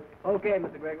on, Taylor. Okay,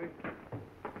 Mr. Gregory.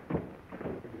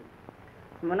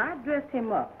 When I dressed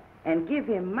him up and give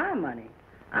him my money,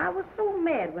 I was so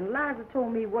mad when Liza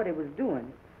told me what he was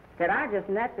doing that I just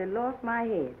naturally lost my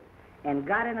head and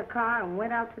got in a car and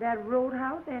went out to that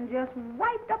roadhouse and just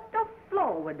wiped up the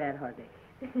floor with that husband.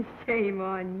 Shame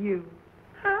on you.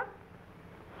 Huh?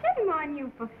 Shame on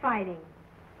you for fighting.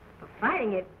 For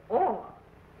fighting at all.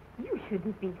 You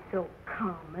shouldn't be so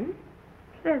common.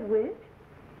 Says which?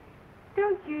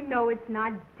 Don't you know it's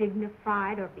not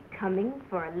dignified or becoming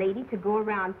for a lady to go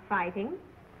around fighting?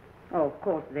 Oh, of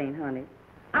course it ain't, honey.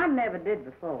 I never did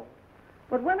before.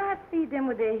 But when I see them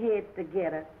with their heads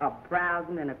together, a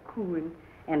browsing and a cooing,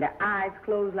 and their eyes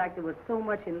closed like they were so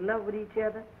much in love with each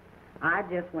other, I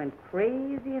just went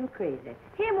crazy and crazy.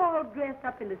 Him all dressed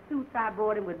up in the suits I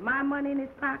bought him with my money in his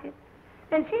pocket.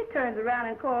 Then she turns around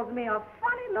and calls me a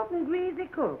funny-looking greasy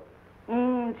cook.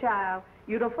 Child,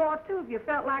 you'd have fought, too, if you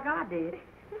felt like I did.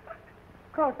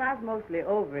 Of course, I was mostly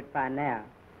over it by now.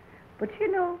 But,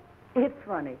 you know, it's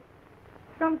funny.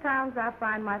 Sometimes I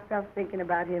find myself thinking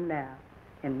about him now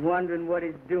and wondering what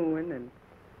he's doing and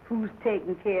who's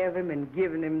taking care of him and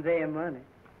giving him their money.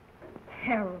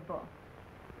 Terrible.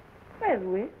 Where's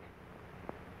which?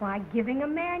 Why, giving a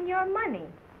man your money.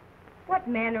 What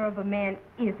manner of a man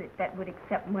is it that would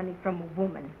accept money from a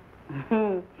woman?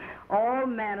 All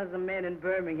manners of men in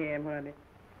Birmingham, honey.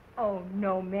 Oh,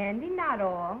 no, Mandy, not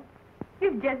all.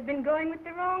 You've just been going with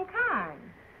the wrong kind.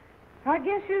 I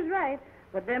guess you're right.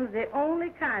 But them's the only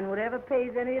kind whatever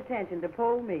pays any attention to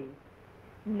poor me.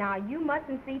 Now, you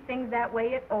mustn't see things that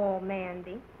way at all,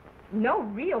 Mandy. No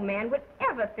real man would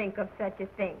ever think of such a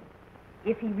thing.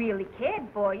 If he really cared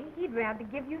for you, he'd rather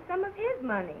give you some of his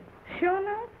money. Sure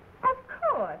enough? Of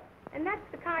course. And that's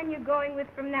the kind you're going with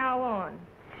from now on.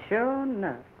 Sure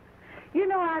enough. You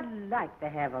know, I'd like to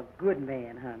have a good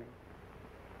man, honey.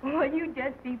 Well, you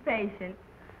just be patient.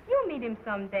 You'll meet him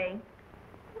someday.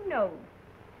 Who knows?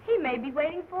 He may be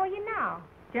waiting for you now,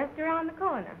 just around the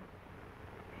corner.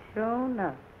 Sure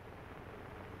enough.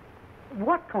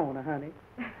 What corner, honey?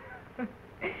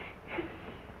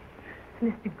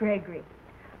 Mr. Gregory.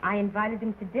 I invited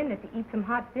him to dinner to eat some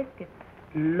hot biscuits.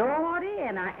 Lordy,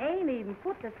 and I ain't even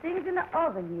put the things in the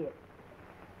oven yet.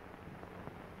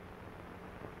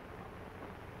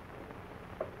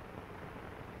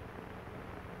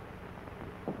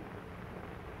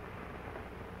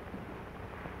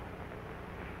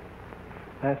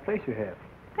 Nice place you have.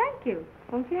 Thank you.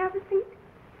 Won't you have a seat?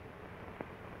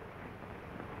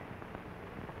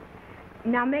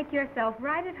 Now make yourself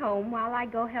right at home while I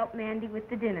go help Mandy with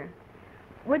the dinner.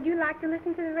 Would you like to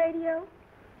listen to the radio?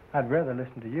 I'd rather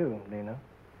listen to you, Lena.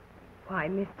 Why,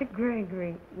 Mr.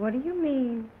 Gregory, what do you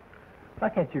mean? Why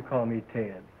can't you call me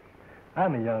Ted?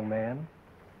 I'm a young man.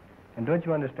 And don't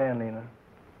you understand, Lena?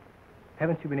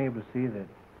 Haven't you been able to see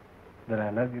that I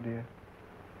love you, dear?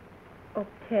 Oh,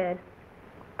 Ted,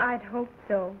 I'd hoped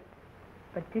so,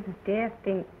 but didn't dare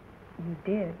think you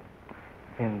did.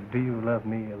 And do you love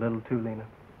me a little too, Lena?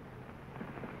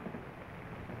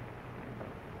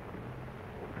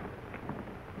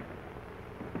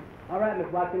 All right,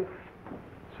 Miss Watkins.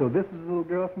 So this is a little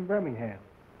girl from Birmingham.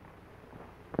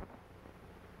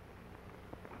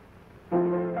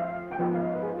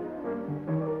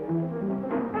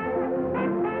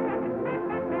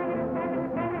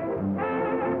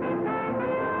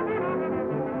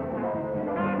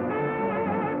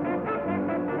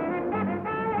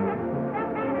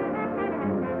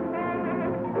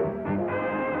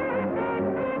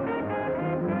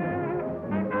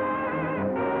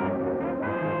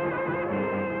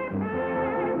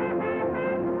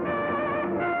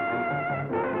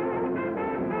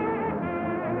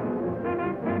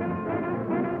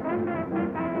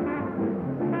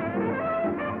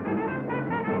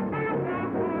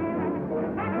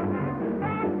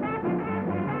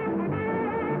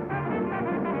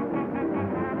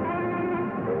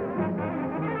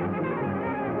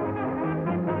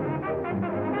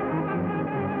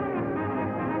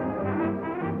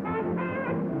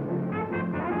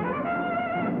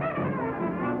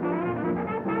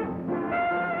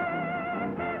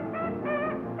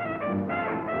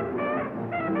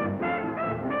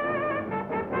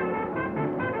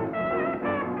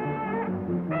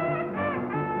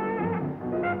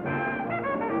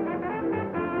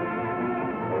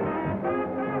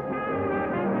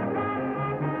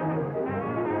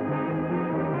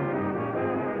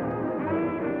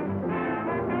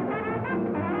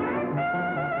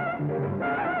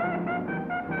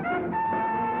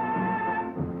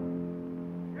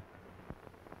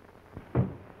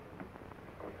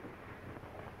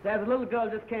 There's a little girl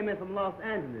just came in from Los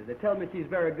Angeles. They tell me she's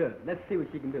very good. Let's see what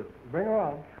she can do. Bring her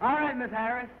on. All right, Miss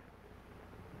Harris.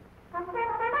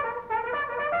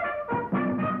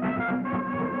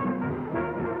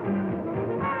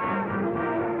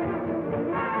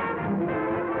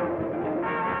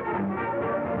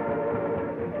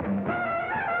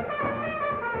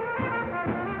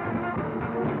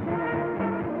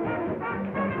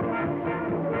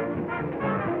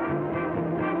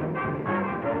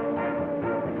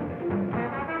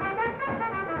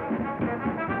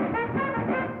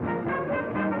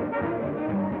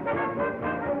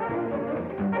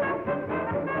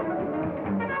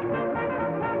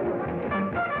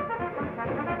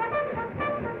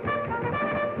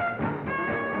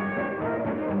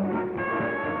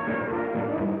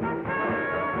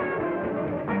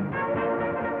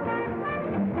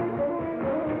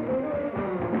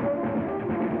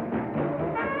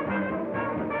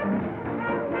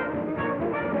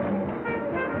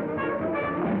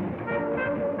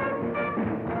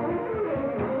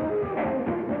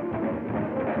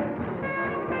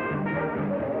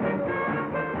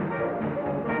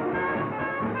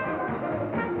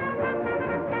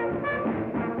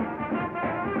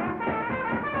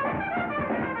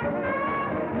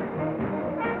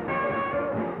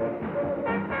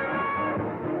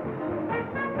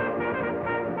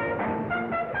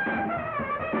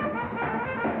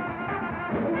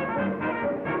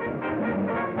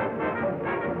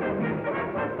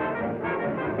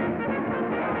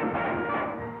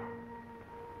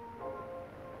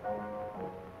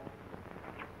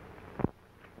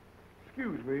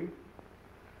 Excuse me.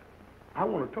 I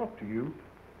want to talk to you.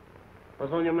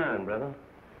 What's on your mind, brother?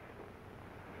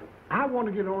 I want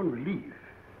to get on relief.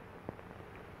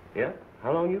 Yeah?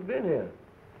 How long you been here?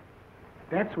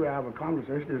 That's where our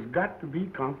conversation has got to be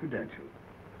confidential.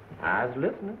 I was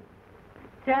listening.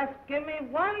 Just give me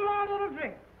one more little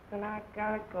drink, and I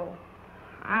gotta go.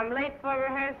 I'm late for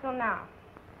rehearsal now.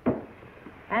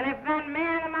 And if that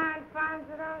man of mine finds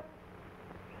it out,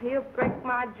 he'll break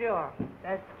my jaw.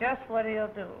 That's just what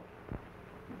he'll do.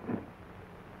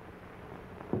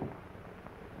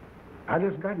 I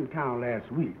just got in town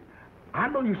last week. I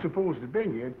know you're supposed to have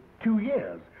been here 2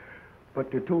 years,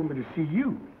 but they told me to see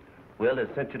you. Well, they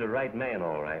sent you the right man,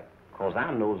 all right, 'cause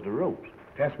I knows the ropes.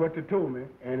 That's what they told me,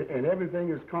 and everything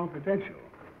is confidential.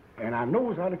 And I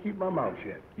knows how to keep my mouth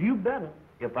shut. You better.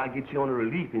 If I get you on a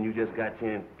relief and you just got you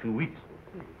in 2 weeks.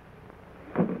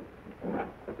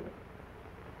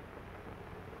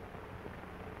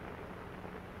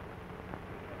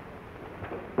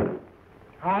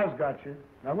 I've got you.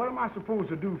 Now, what am I supposed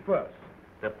to do first?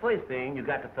 The first thing, you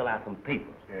got to fill out some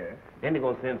papers. Yeah. Then they're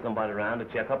going to send somebody around to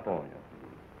check up on you.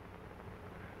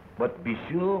 But be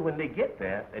sure when they get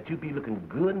there that you be looking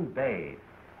good and bad,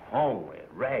 hungry,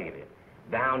 raggedy,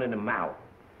 down in the mouth.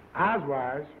 Eyes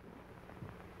wise.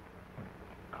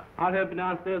 I'll help you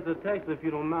downstairs to the taxi if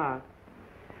you don't mind.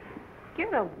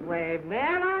 Get away,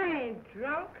 man. I ain't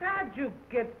drunk. How'd you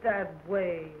get that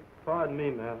way? Pardon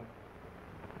me, ma'am.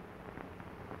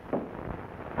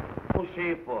 Don't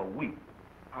shave for a week.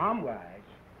 I'm wise.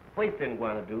 First thing they're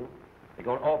going to do, they're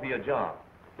going to offer you a job,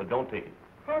 but don't take it.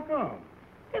 How come?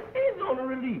 It's easy on the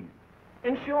release.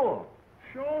 And sure.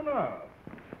 Sure enough.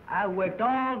 I worked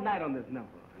all night on this number,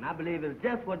 and I believe it's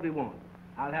just what we want.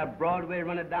 I'll have Broadway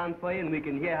run it down for you, and we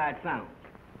can hear how it sounds.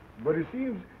 But it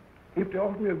seems if they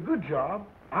offer me a good job,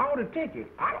 I ought to take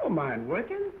it. I don't mind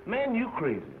working. Man, you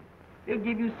crazy. They'll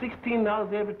give you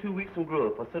 $16 every 2 weeks in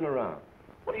grub for sitting around.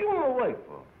 What do you want to work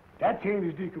for? That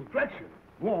changes the complexion.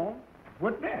 Well,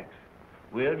 what next?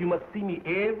 Well, you must see me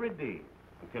every day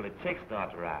until the check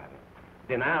starts arriving.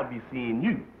 Then I'll be seeing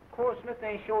you. Cora Smith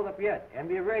ain't showed up yet, and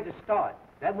we're ready to start.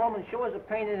 That woman sure is a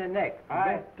pain in the neck.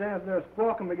 That damn there's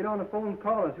Sporkin to get on the phone and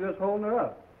call us. You're just holding her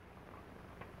up.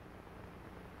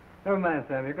 Never mind,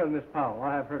 Sammy. Here comes Miss Powell.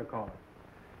 I'll have her to call her.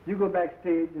 You go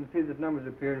backstage and see that numbers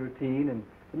appear in routine, and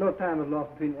no time is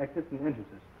lost between exits and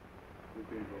entrances.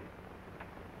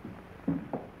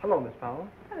 Hello, Miss Powell.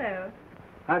 Hello.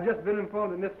 I've just been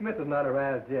informed that Miss Smith has not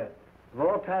arrived yet. Of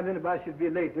all time anybody should be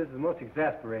late, this is most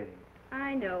exasperating.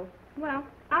 I know. Well,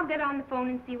 I'll get on the phone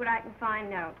and see what I can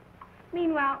find out.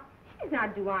 Meanwhile, she's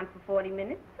not due on for 40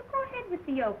 minutes, so go ahead with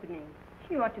the opening.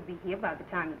 She ought to be here by the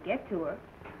time you get to her.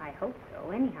 I hope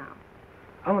so, anyhow.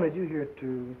 I wanted you here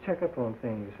to check up on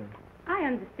things. I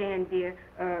understand, dear,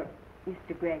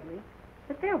 Mr. Gregory,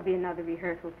 but there'll be another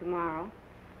rehearsal tomorrow.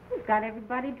 We've got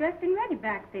everybody dressed and ready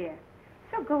back there.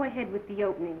 So go ahead with the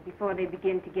opening before they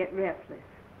begin to get restless.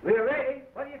 We're ready.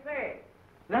 What do you say?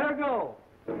 Let her go.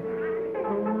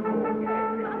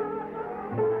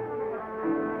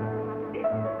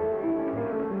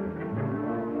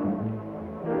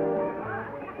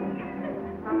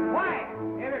 Quiet,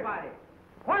 everybody.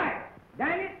 Quiet.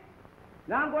 Dang it.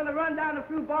 Now I'm going to run down a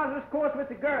few bars of this course with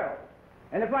the girls.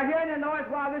 And if I hear any noise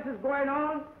while this is going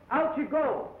on, out you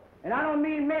go. And I don't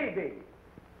mean maybe.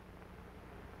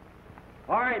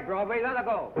 All right, Broadway, let her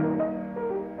go.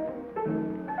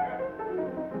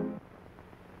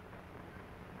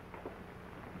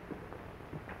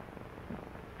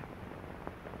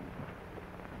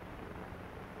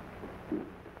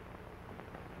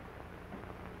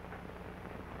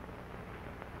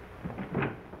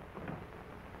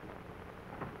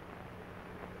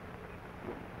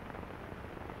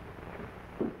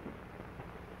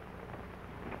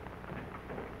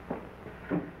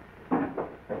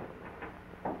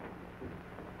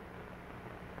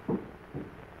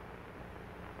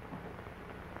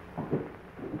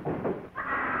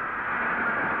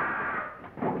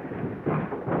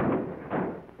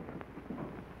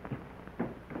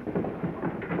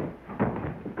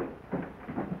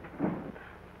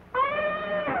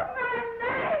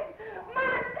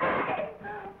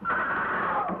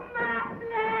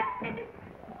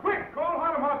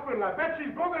 I bet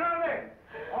she's broken her leg.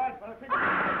 All right, fellas, take it.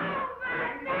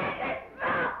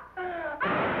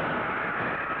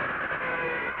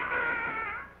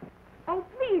 Oh,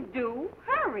 please do.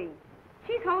 Hurry.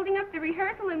 She's holding up the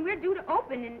rehearsal, and we're due to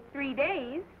open in 3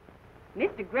 days.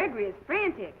 Mr. Gregory is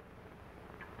frantic.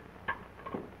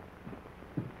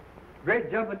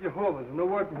 Great jump at Jehovah's. No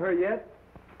word from her yet?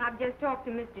 I've just talked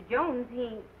to Mr. Jones.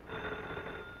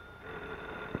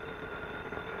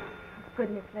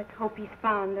 Goodness, let's hope he's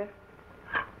found her.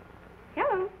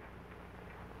 Hello.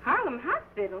 Harlem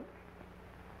Hospital?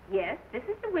 Yes, this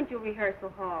is the winter rehearsal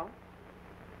hall.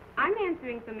 I'm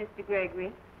answering for Mr.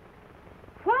 Gregory.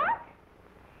 What?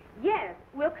 Yes,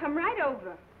 we'll come right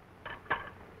over.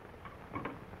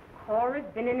 Cora's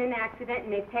been in an accident,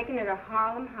 and they've taken her to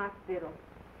Harlem Hospital.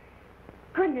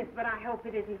 Goodness, but I hope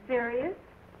it isn't serious.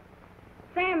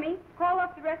 Sammy, call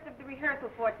up the rest of the rehearsal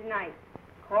for tonight.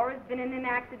 Cora's been in an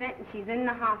accident, and she's in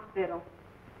the hospital.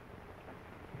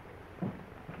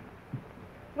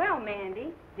 Well,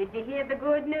 Mandy, did you hear the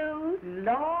good news?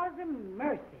 Lord of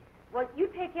mercy. Well, you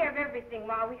take care of everything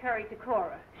while we hurry to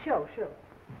Cora. Sure.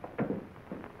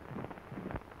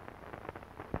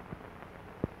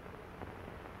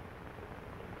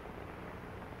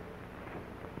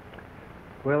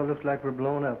 Well, it looks like we're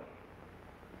blown up.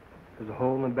 There's a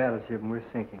hole in the battleship and we're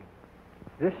sinking.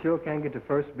 This show can't get to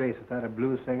first base without a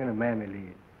blues singer and a mammy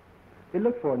lead. They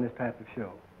look for it in this type of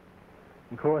show.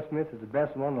 And Cora Smith is the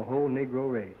best one in the whole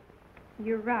Negro race.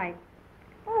 You're right.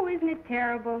 Oh, isn't it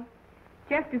terrible?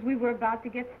 Just as we were about to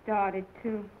get started,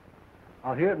 too.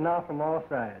 I'll hear it now from all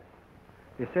sides.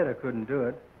 They said I couldn't do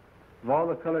it. Of all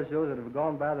the color shows that have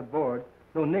gone by the board,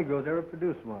 no Negroes ever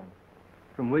produced one.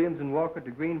 From Williams and Walker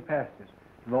to Green Pastures,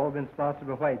 they've all been sponsored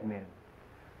by white men.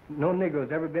 No Negroes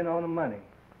ever been on the money,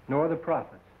 nor the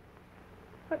profits.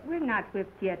 But we're not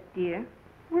whipped yet, dear.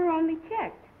 We're only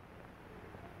checked.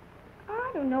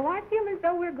 I don't know. I feel as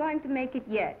though we're going to make it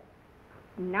yet.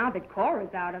 Now that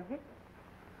Cora's out of it,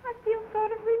 I feel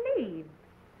sort of relieved.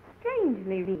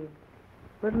 Strangely relieved.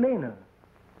 But Lena...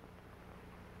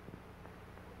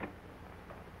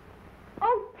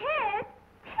 Oh, Ted!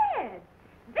 Ted!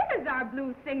 There's our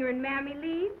blues singer and Mammy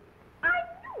Lee. I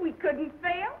knew we couldn't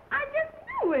fail. I just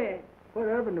knew it.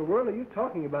 Whatever in the world are you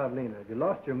talking about, Lena? Have you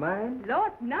lost your mind?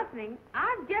 Lost nothing.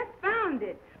 I've just found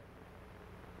it.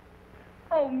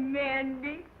 Oh,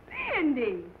 Mandy,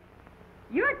 Mandy,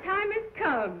 your time has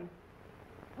come.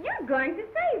 You're going to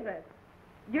save us.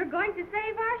 You're going to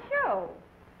save our show.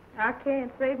 I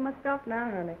can't save myself now,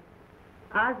 honey.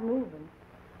 I was moving.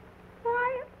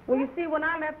 Why? Well, you see, when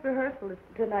I left rehearsal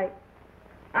tonight,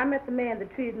 I met the man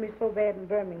that treated me so bad in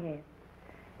Birmingham.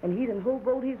 And he done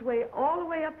hoboed his way all the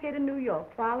way up here to New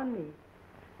York, following me.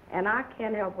 And I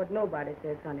can't help what nobody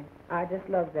says, honey. I just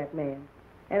love that man.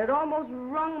 And it almost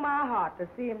wrung my heart to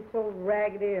see him so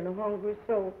raggedy and hungry,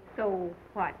 so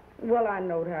what? Well, I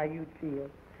knowed how you'd feel.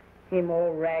 Him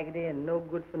all raggedy and no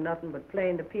good for nothing but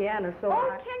playing the piano, so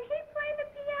can he play the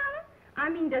piano? I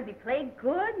mean, does he play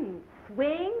good and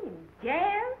swing and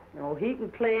jazz? Oh, he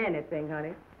can play anything,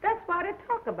 honey. That's why they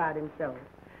talk about him so.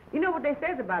 You know what they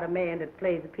says about a man that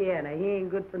plays the piano? He ain't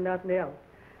good for nothing else.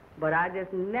 But I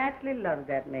just naturally love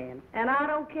that man. And I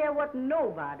don't care what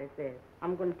nobody says.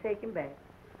 I'm going to take him back.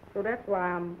 So that's why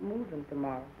I'm moving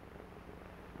tomorrow.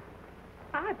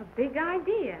 I have a big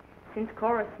idea. Since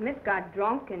Cora Smith got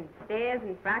drunk and stairs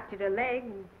and fractured her leg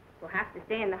and will have to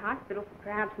stay in the hospital for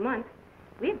perhaps months,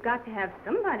 we've got to have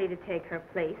somebody to take her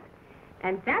place.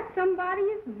 And that somebody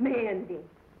is Mandy.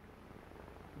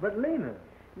 But Lena...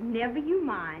 Never you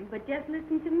mind, but just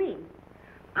listen to me.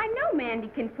 I know Mandy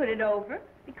can put it over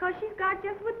because she's got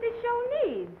just what this show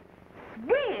needs.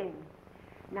 Swing!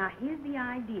 Now, here's the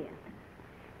idea.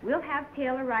 We'll have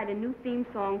Taylor write a new theme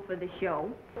song for the show,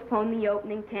 postpone the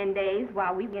opening 10 days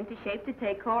while we get into shape to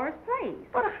take Cora's place.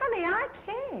 But, honey, I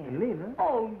can. Lena?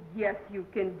 Oh, yes, you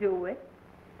can do it.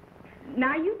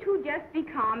 Now, you two just be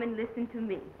calm and listen to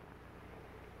me.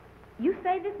 You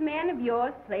say this man of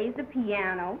yours plays the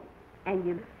piano, and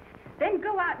you then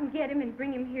go out and get him and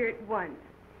bring him here at once.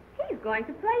 He's going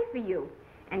to play for you.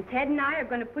 And Ted and I are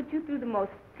going to put you through the most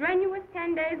strenuous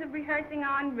 10 days of rehearsing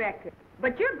on record.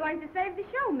 But you're going to save the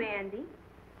show, Mandy.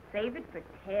 Save it for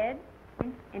Ted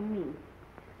and me.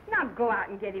 Now go out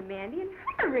and get him, Mandy, and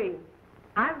hurry.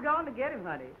 I'm going to get him,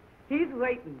 honey. He's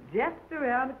waiting just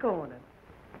around the corner.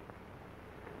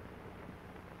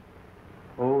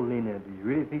 Oh, Lena, do you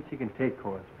really think she can take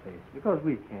Cora's place? Because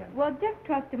we can't. Well, just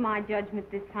trust to my judgment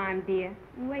this time, dear,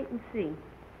 and wait and see.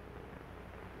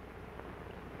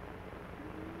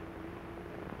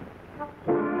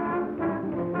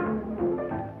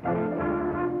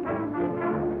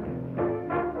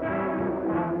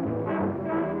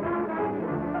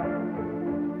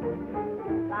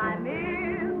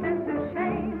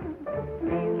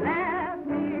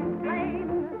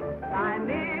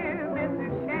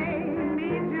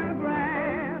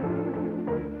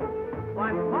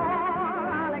 Once more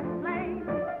I'll explain.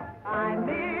 I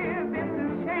live in the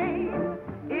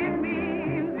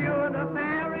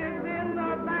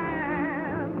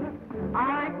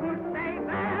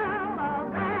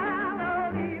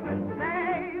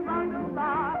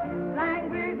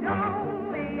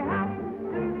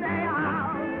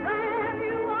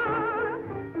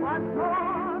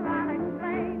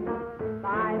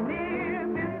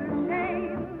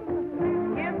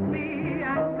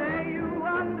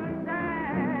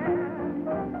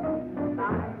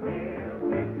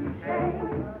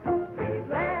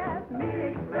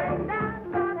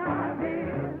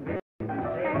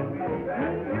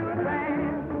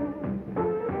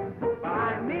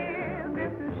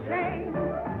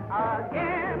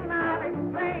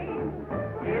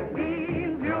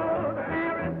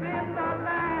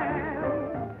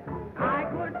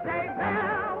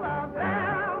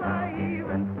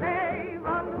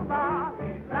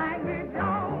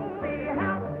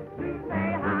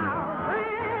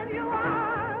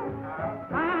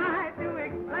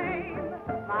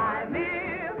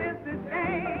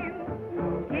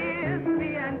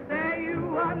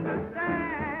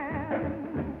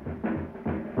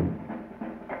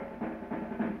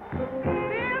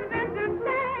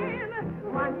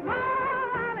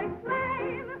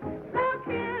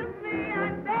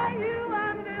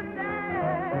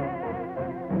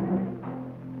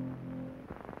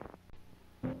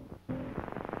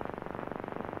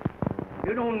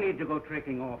You don't need to go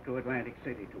trekking off to Atlantic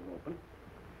City to open.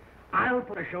 I'll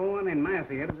put a show on in my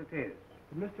theater as it is.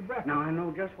 Mr. Brackett. Now, I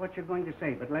know just what you're going to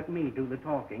say, but let me do the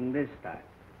talking this time.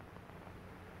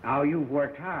 Now, you've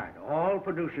worked hard. All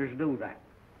producers do that.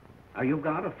 Now, you've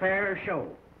got a fair show.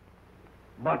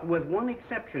 But with one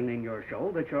exception in your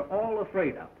show that you're all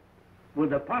afraid of.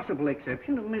 With the possible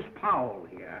exception of Miss Powell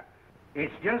here.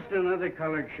 It's just another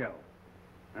colored show.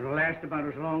 It'll last about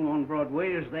as long on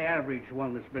Broadway as the average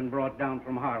one that's been brought down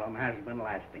from Harlem has been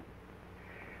lasting.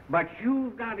 But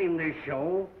you've got in this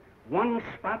show one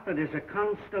spot that is a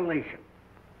constellation.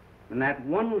 And that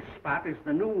one spot is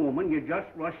the new woman you just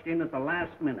rushed in at the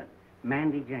last minute,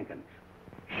 Mandy Jenkins.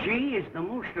 She is the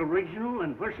most original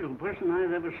and versatile person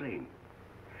I've ever seen.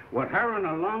 With her on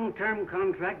a long-term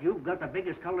contract, you've got the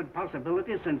biggest colored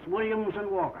possibility since Williams and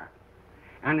Walker.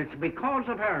 And it's because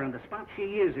of her and the spot she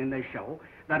is in this show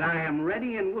that I am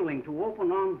ready and willing to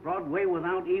open on Broadway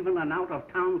without even an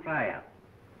out-of-town tryout.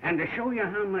 And to show you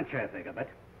how much I think of it,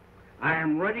 I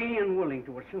am ready and willing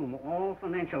to assume all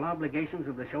financial obligations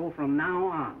of the show from now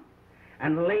on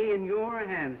and lay in your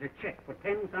hands a check for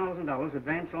 $10,000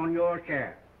 advance on your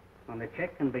share. And the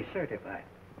check can be certified.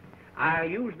 I'll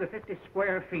use the 50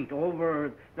 square feet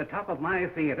over the top of my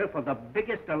theater for the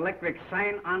biggest electric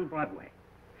sign on Broadway.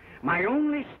 My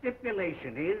only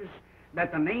stipulation is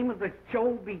that the name of the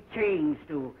show be changed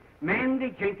to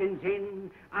Mandy Jenkins in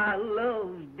I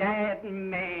Love That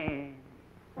Man.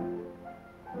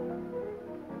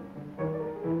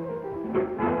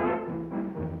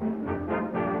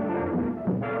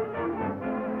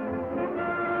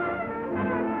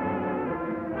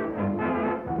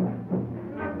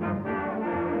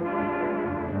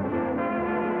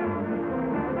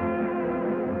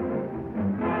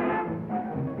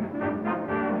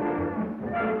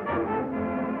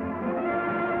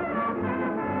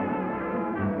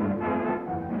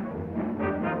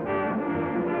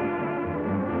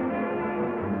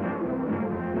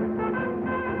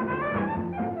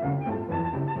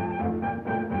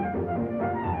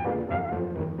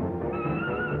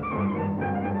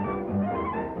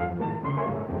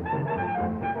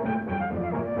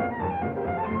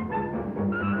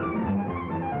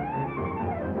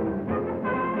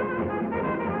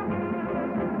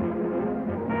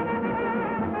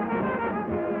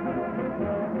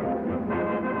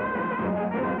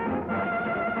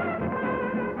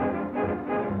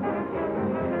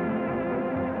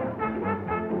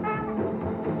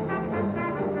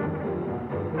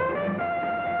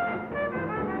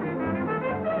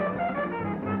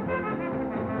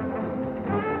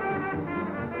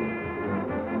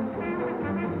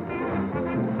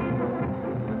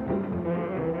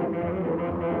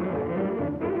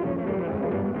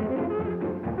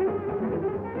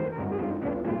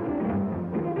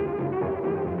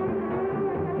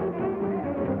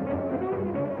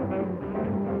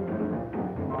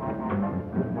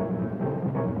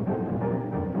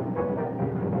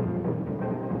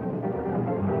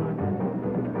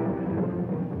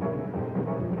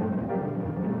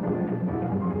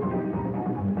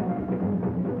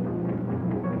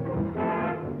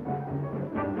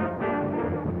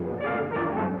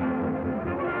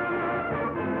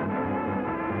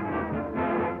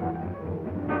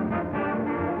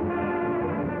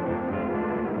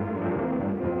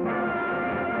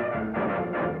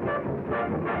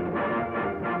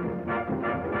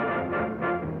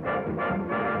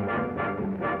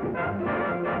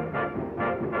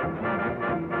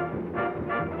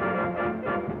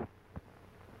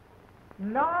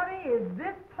 Lordy, is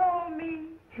this poor me?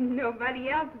 Nobody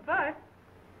else but.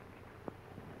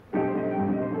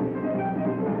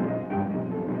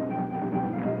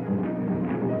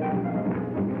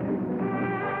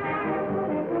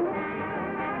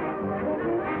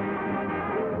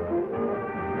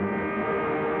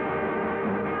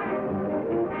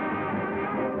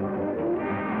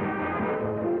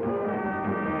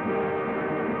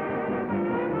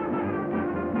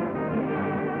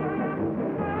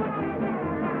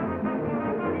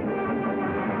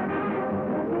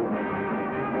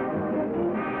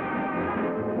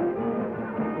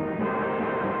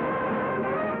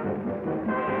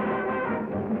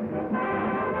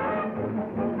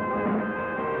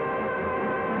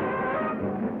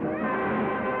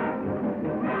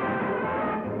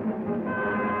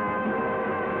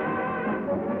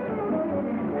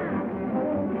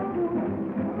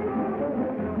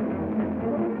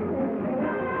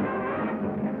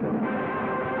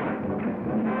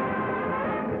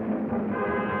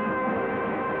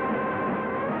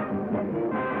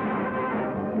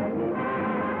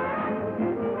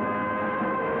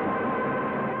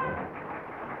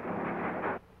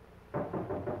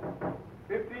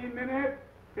 minutes.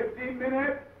 15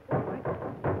 minutes.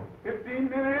 15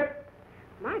 minutes.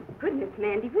 My goodness,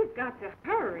 Mandy, we've got to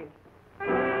hurry.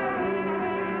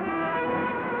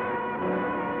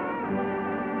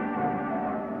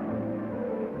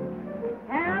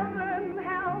 Heaven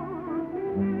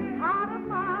help, heart of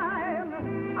mine,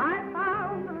 I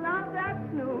found the love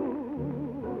that's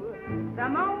new. The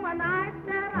moment I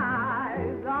set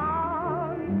eyes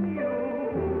on you.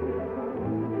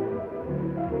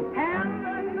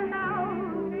 Heaven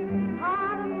help,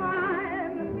 heart of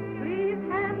mine, please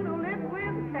handle it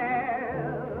with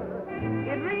care.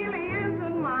 It really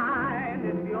isn't mine,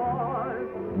 it's yours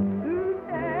to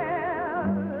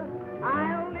share. I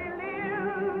only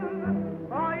live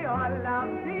for your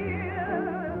love, dear,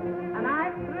 and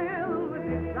I thrill with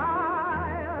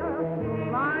desire.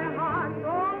 My heart's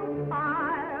on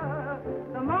fire.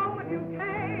 The moment you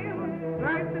came,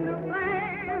 burst into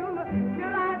flame,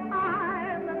 till I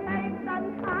find the faith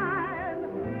unkind,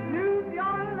 lose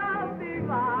your love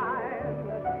divine.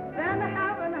 Then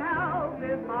heaven help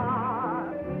this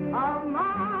heart of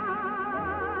mine.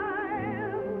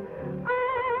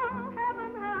 Oh,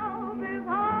 heaven help this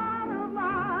heart of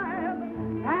mine.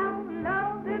 How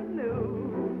love is new.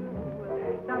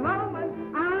 The moment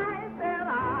I set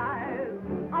eyes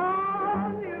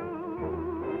on you.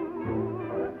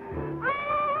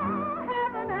 Oh,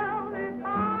 heaven help this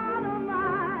heart of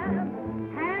mine.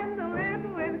 Handle it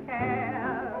with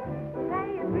care. Say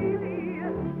it really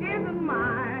isn't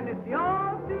mine, it's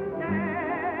yours to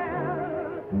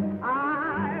share. I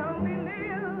only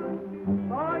live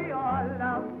for your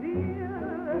love,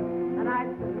 dear, and I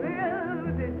thrill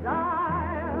with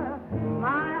desire.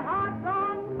 My heart's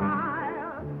on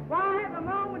fire. Why, the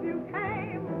moment you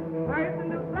came, burst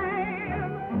into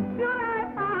flame, should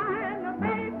I find the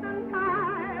faith and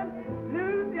time,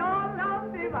 lose your love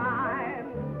divine,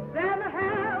 then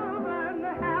heaven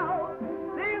help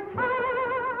this heart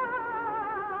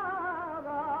of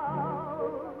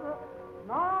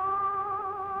mine.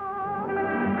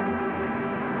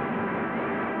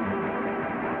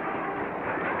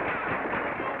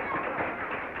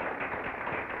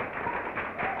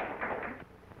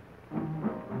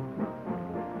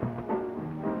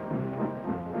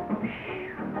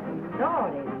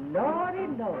 Lordy, Lordy,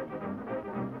 Lordy.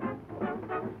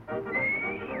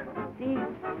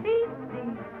 These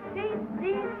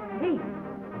seats.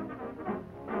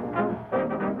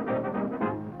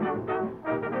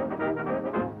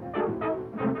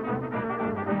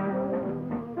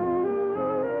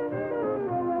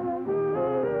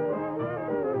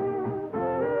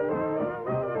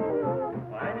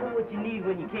 Well, I knew what you need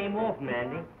when you came off,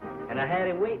 Mandy, and I had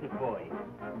it waiting for you.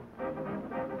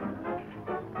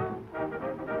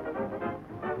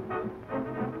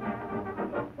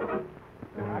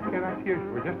 I cannot hear you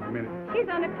for just a minute. She's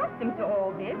unaccustomed to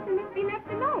all this and must be left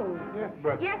alone. Yes,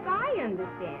 but... Yes, I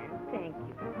understand. Thank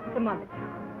you. Some other time.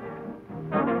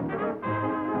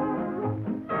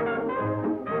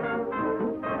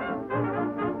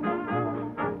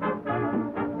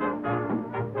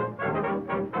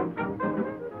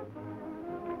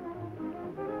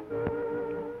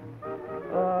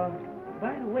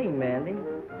 By the way, Mandy,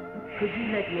 could you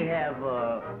let me have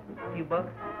a few bucks?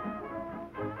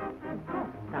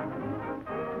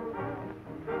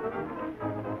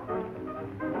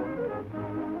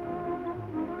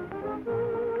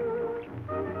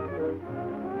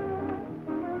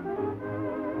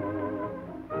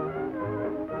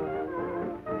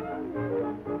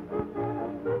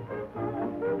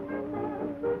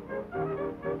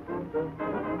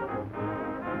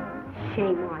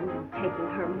 Shame on you taking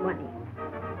her money.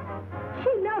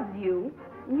 She loves you,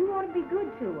 and you ought to be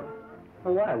good to her.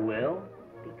 Oh, I will.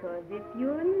 Because if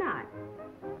you're not,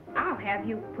 I'll have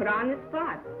you put on the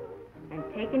spot and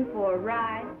taken for a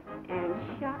ride and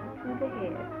shot through the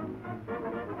head.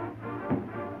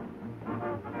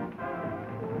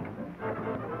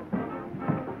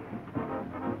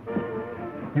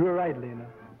 You were right, Lena.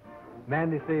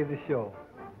 Mandy saved the show.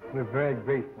 We're very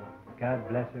grateful. God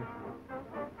bless her.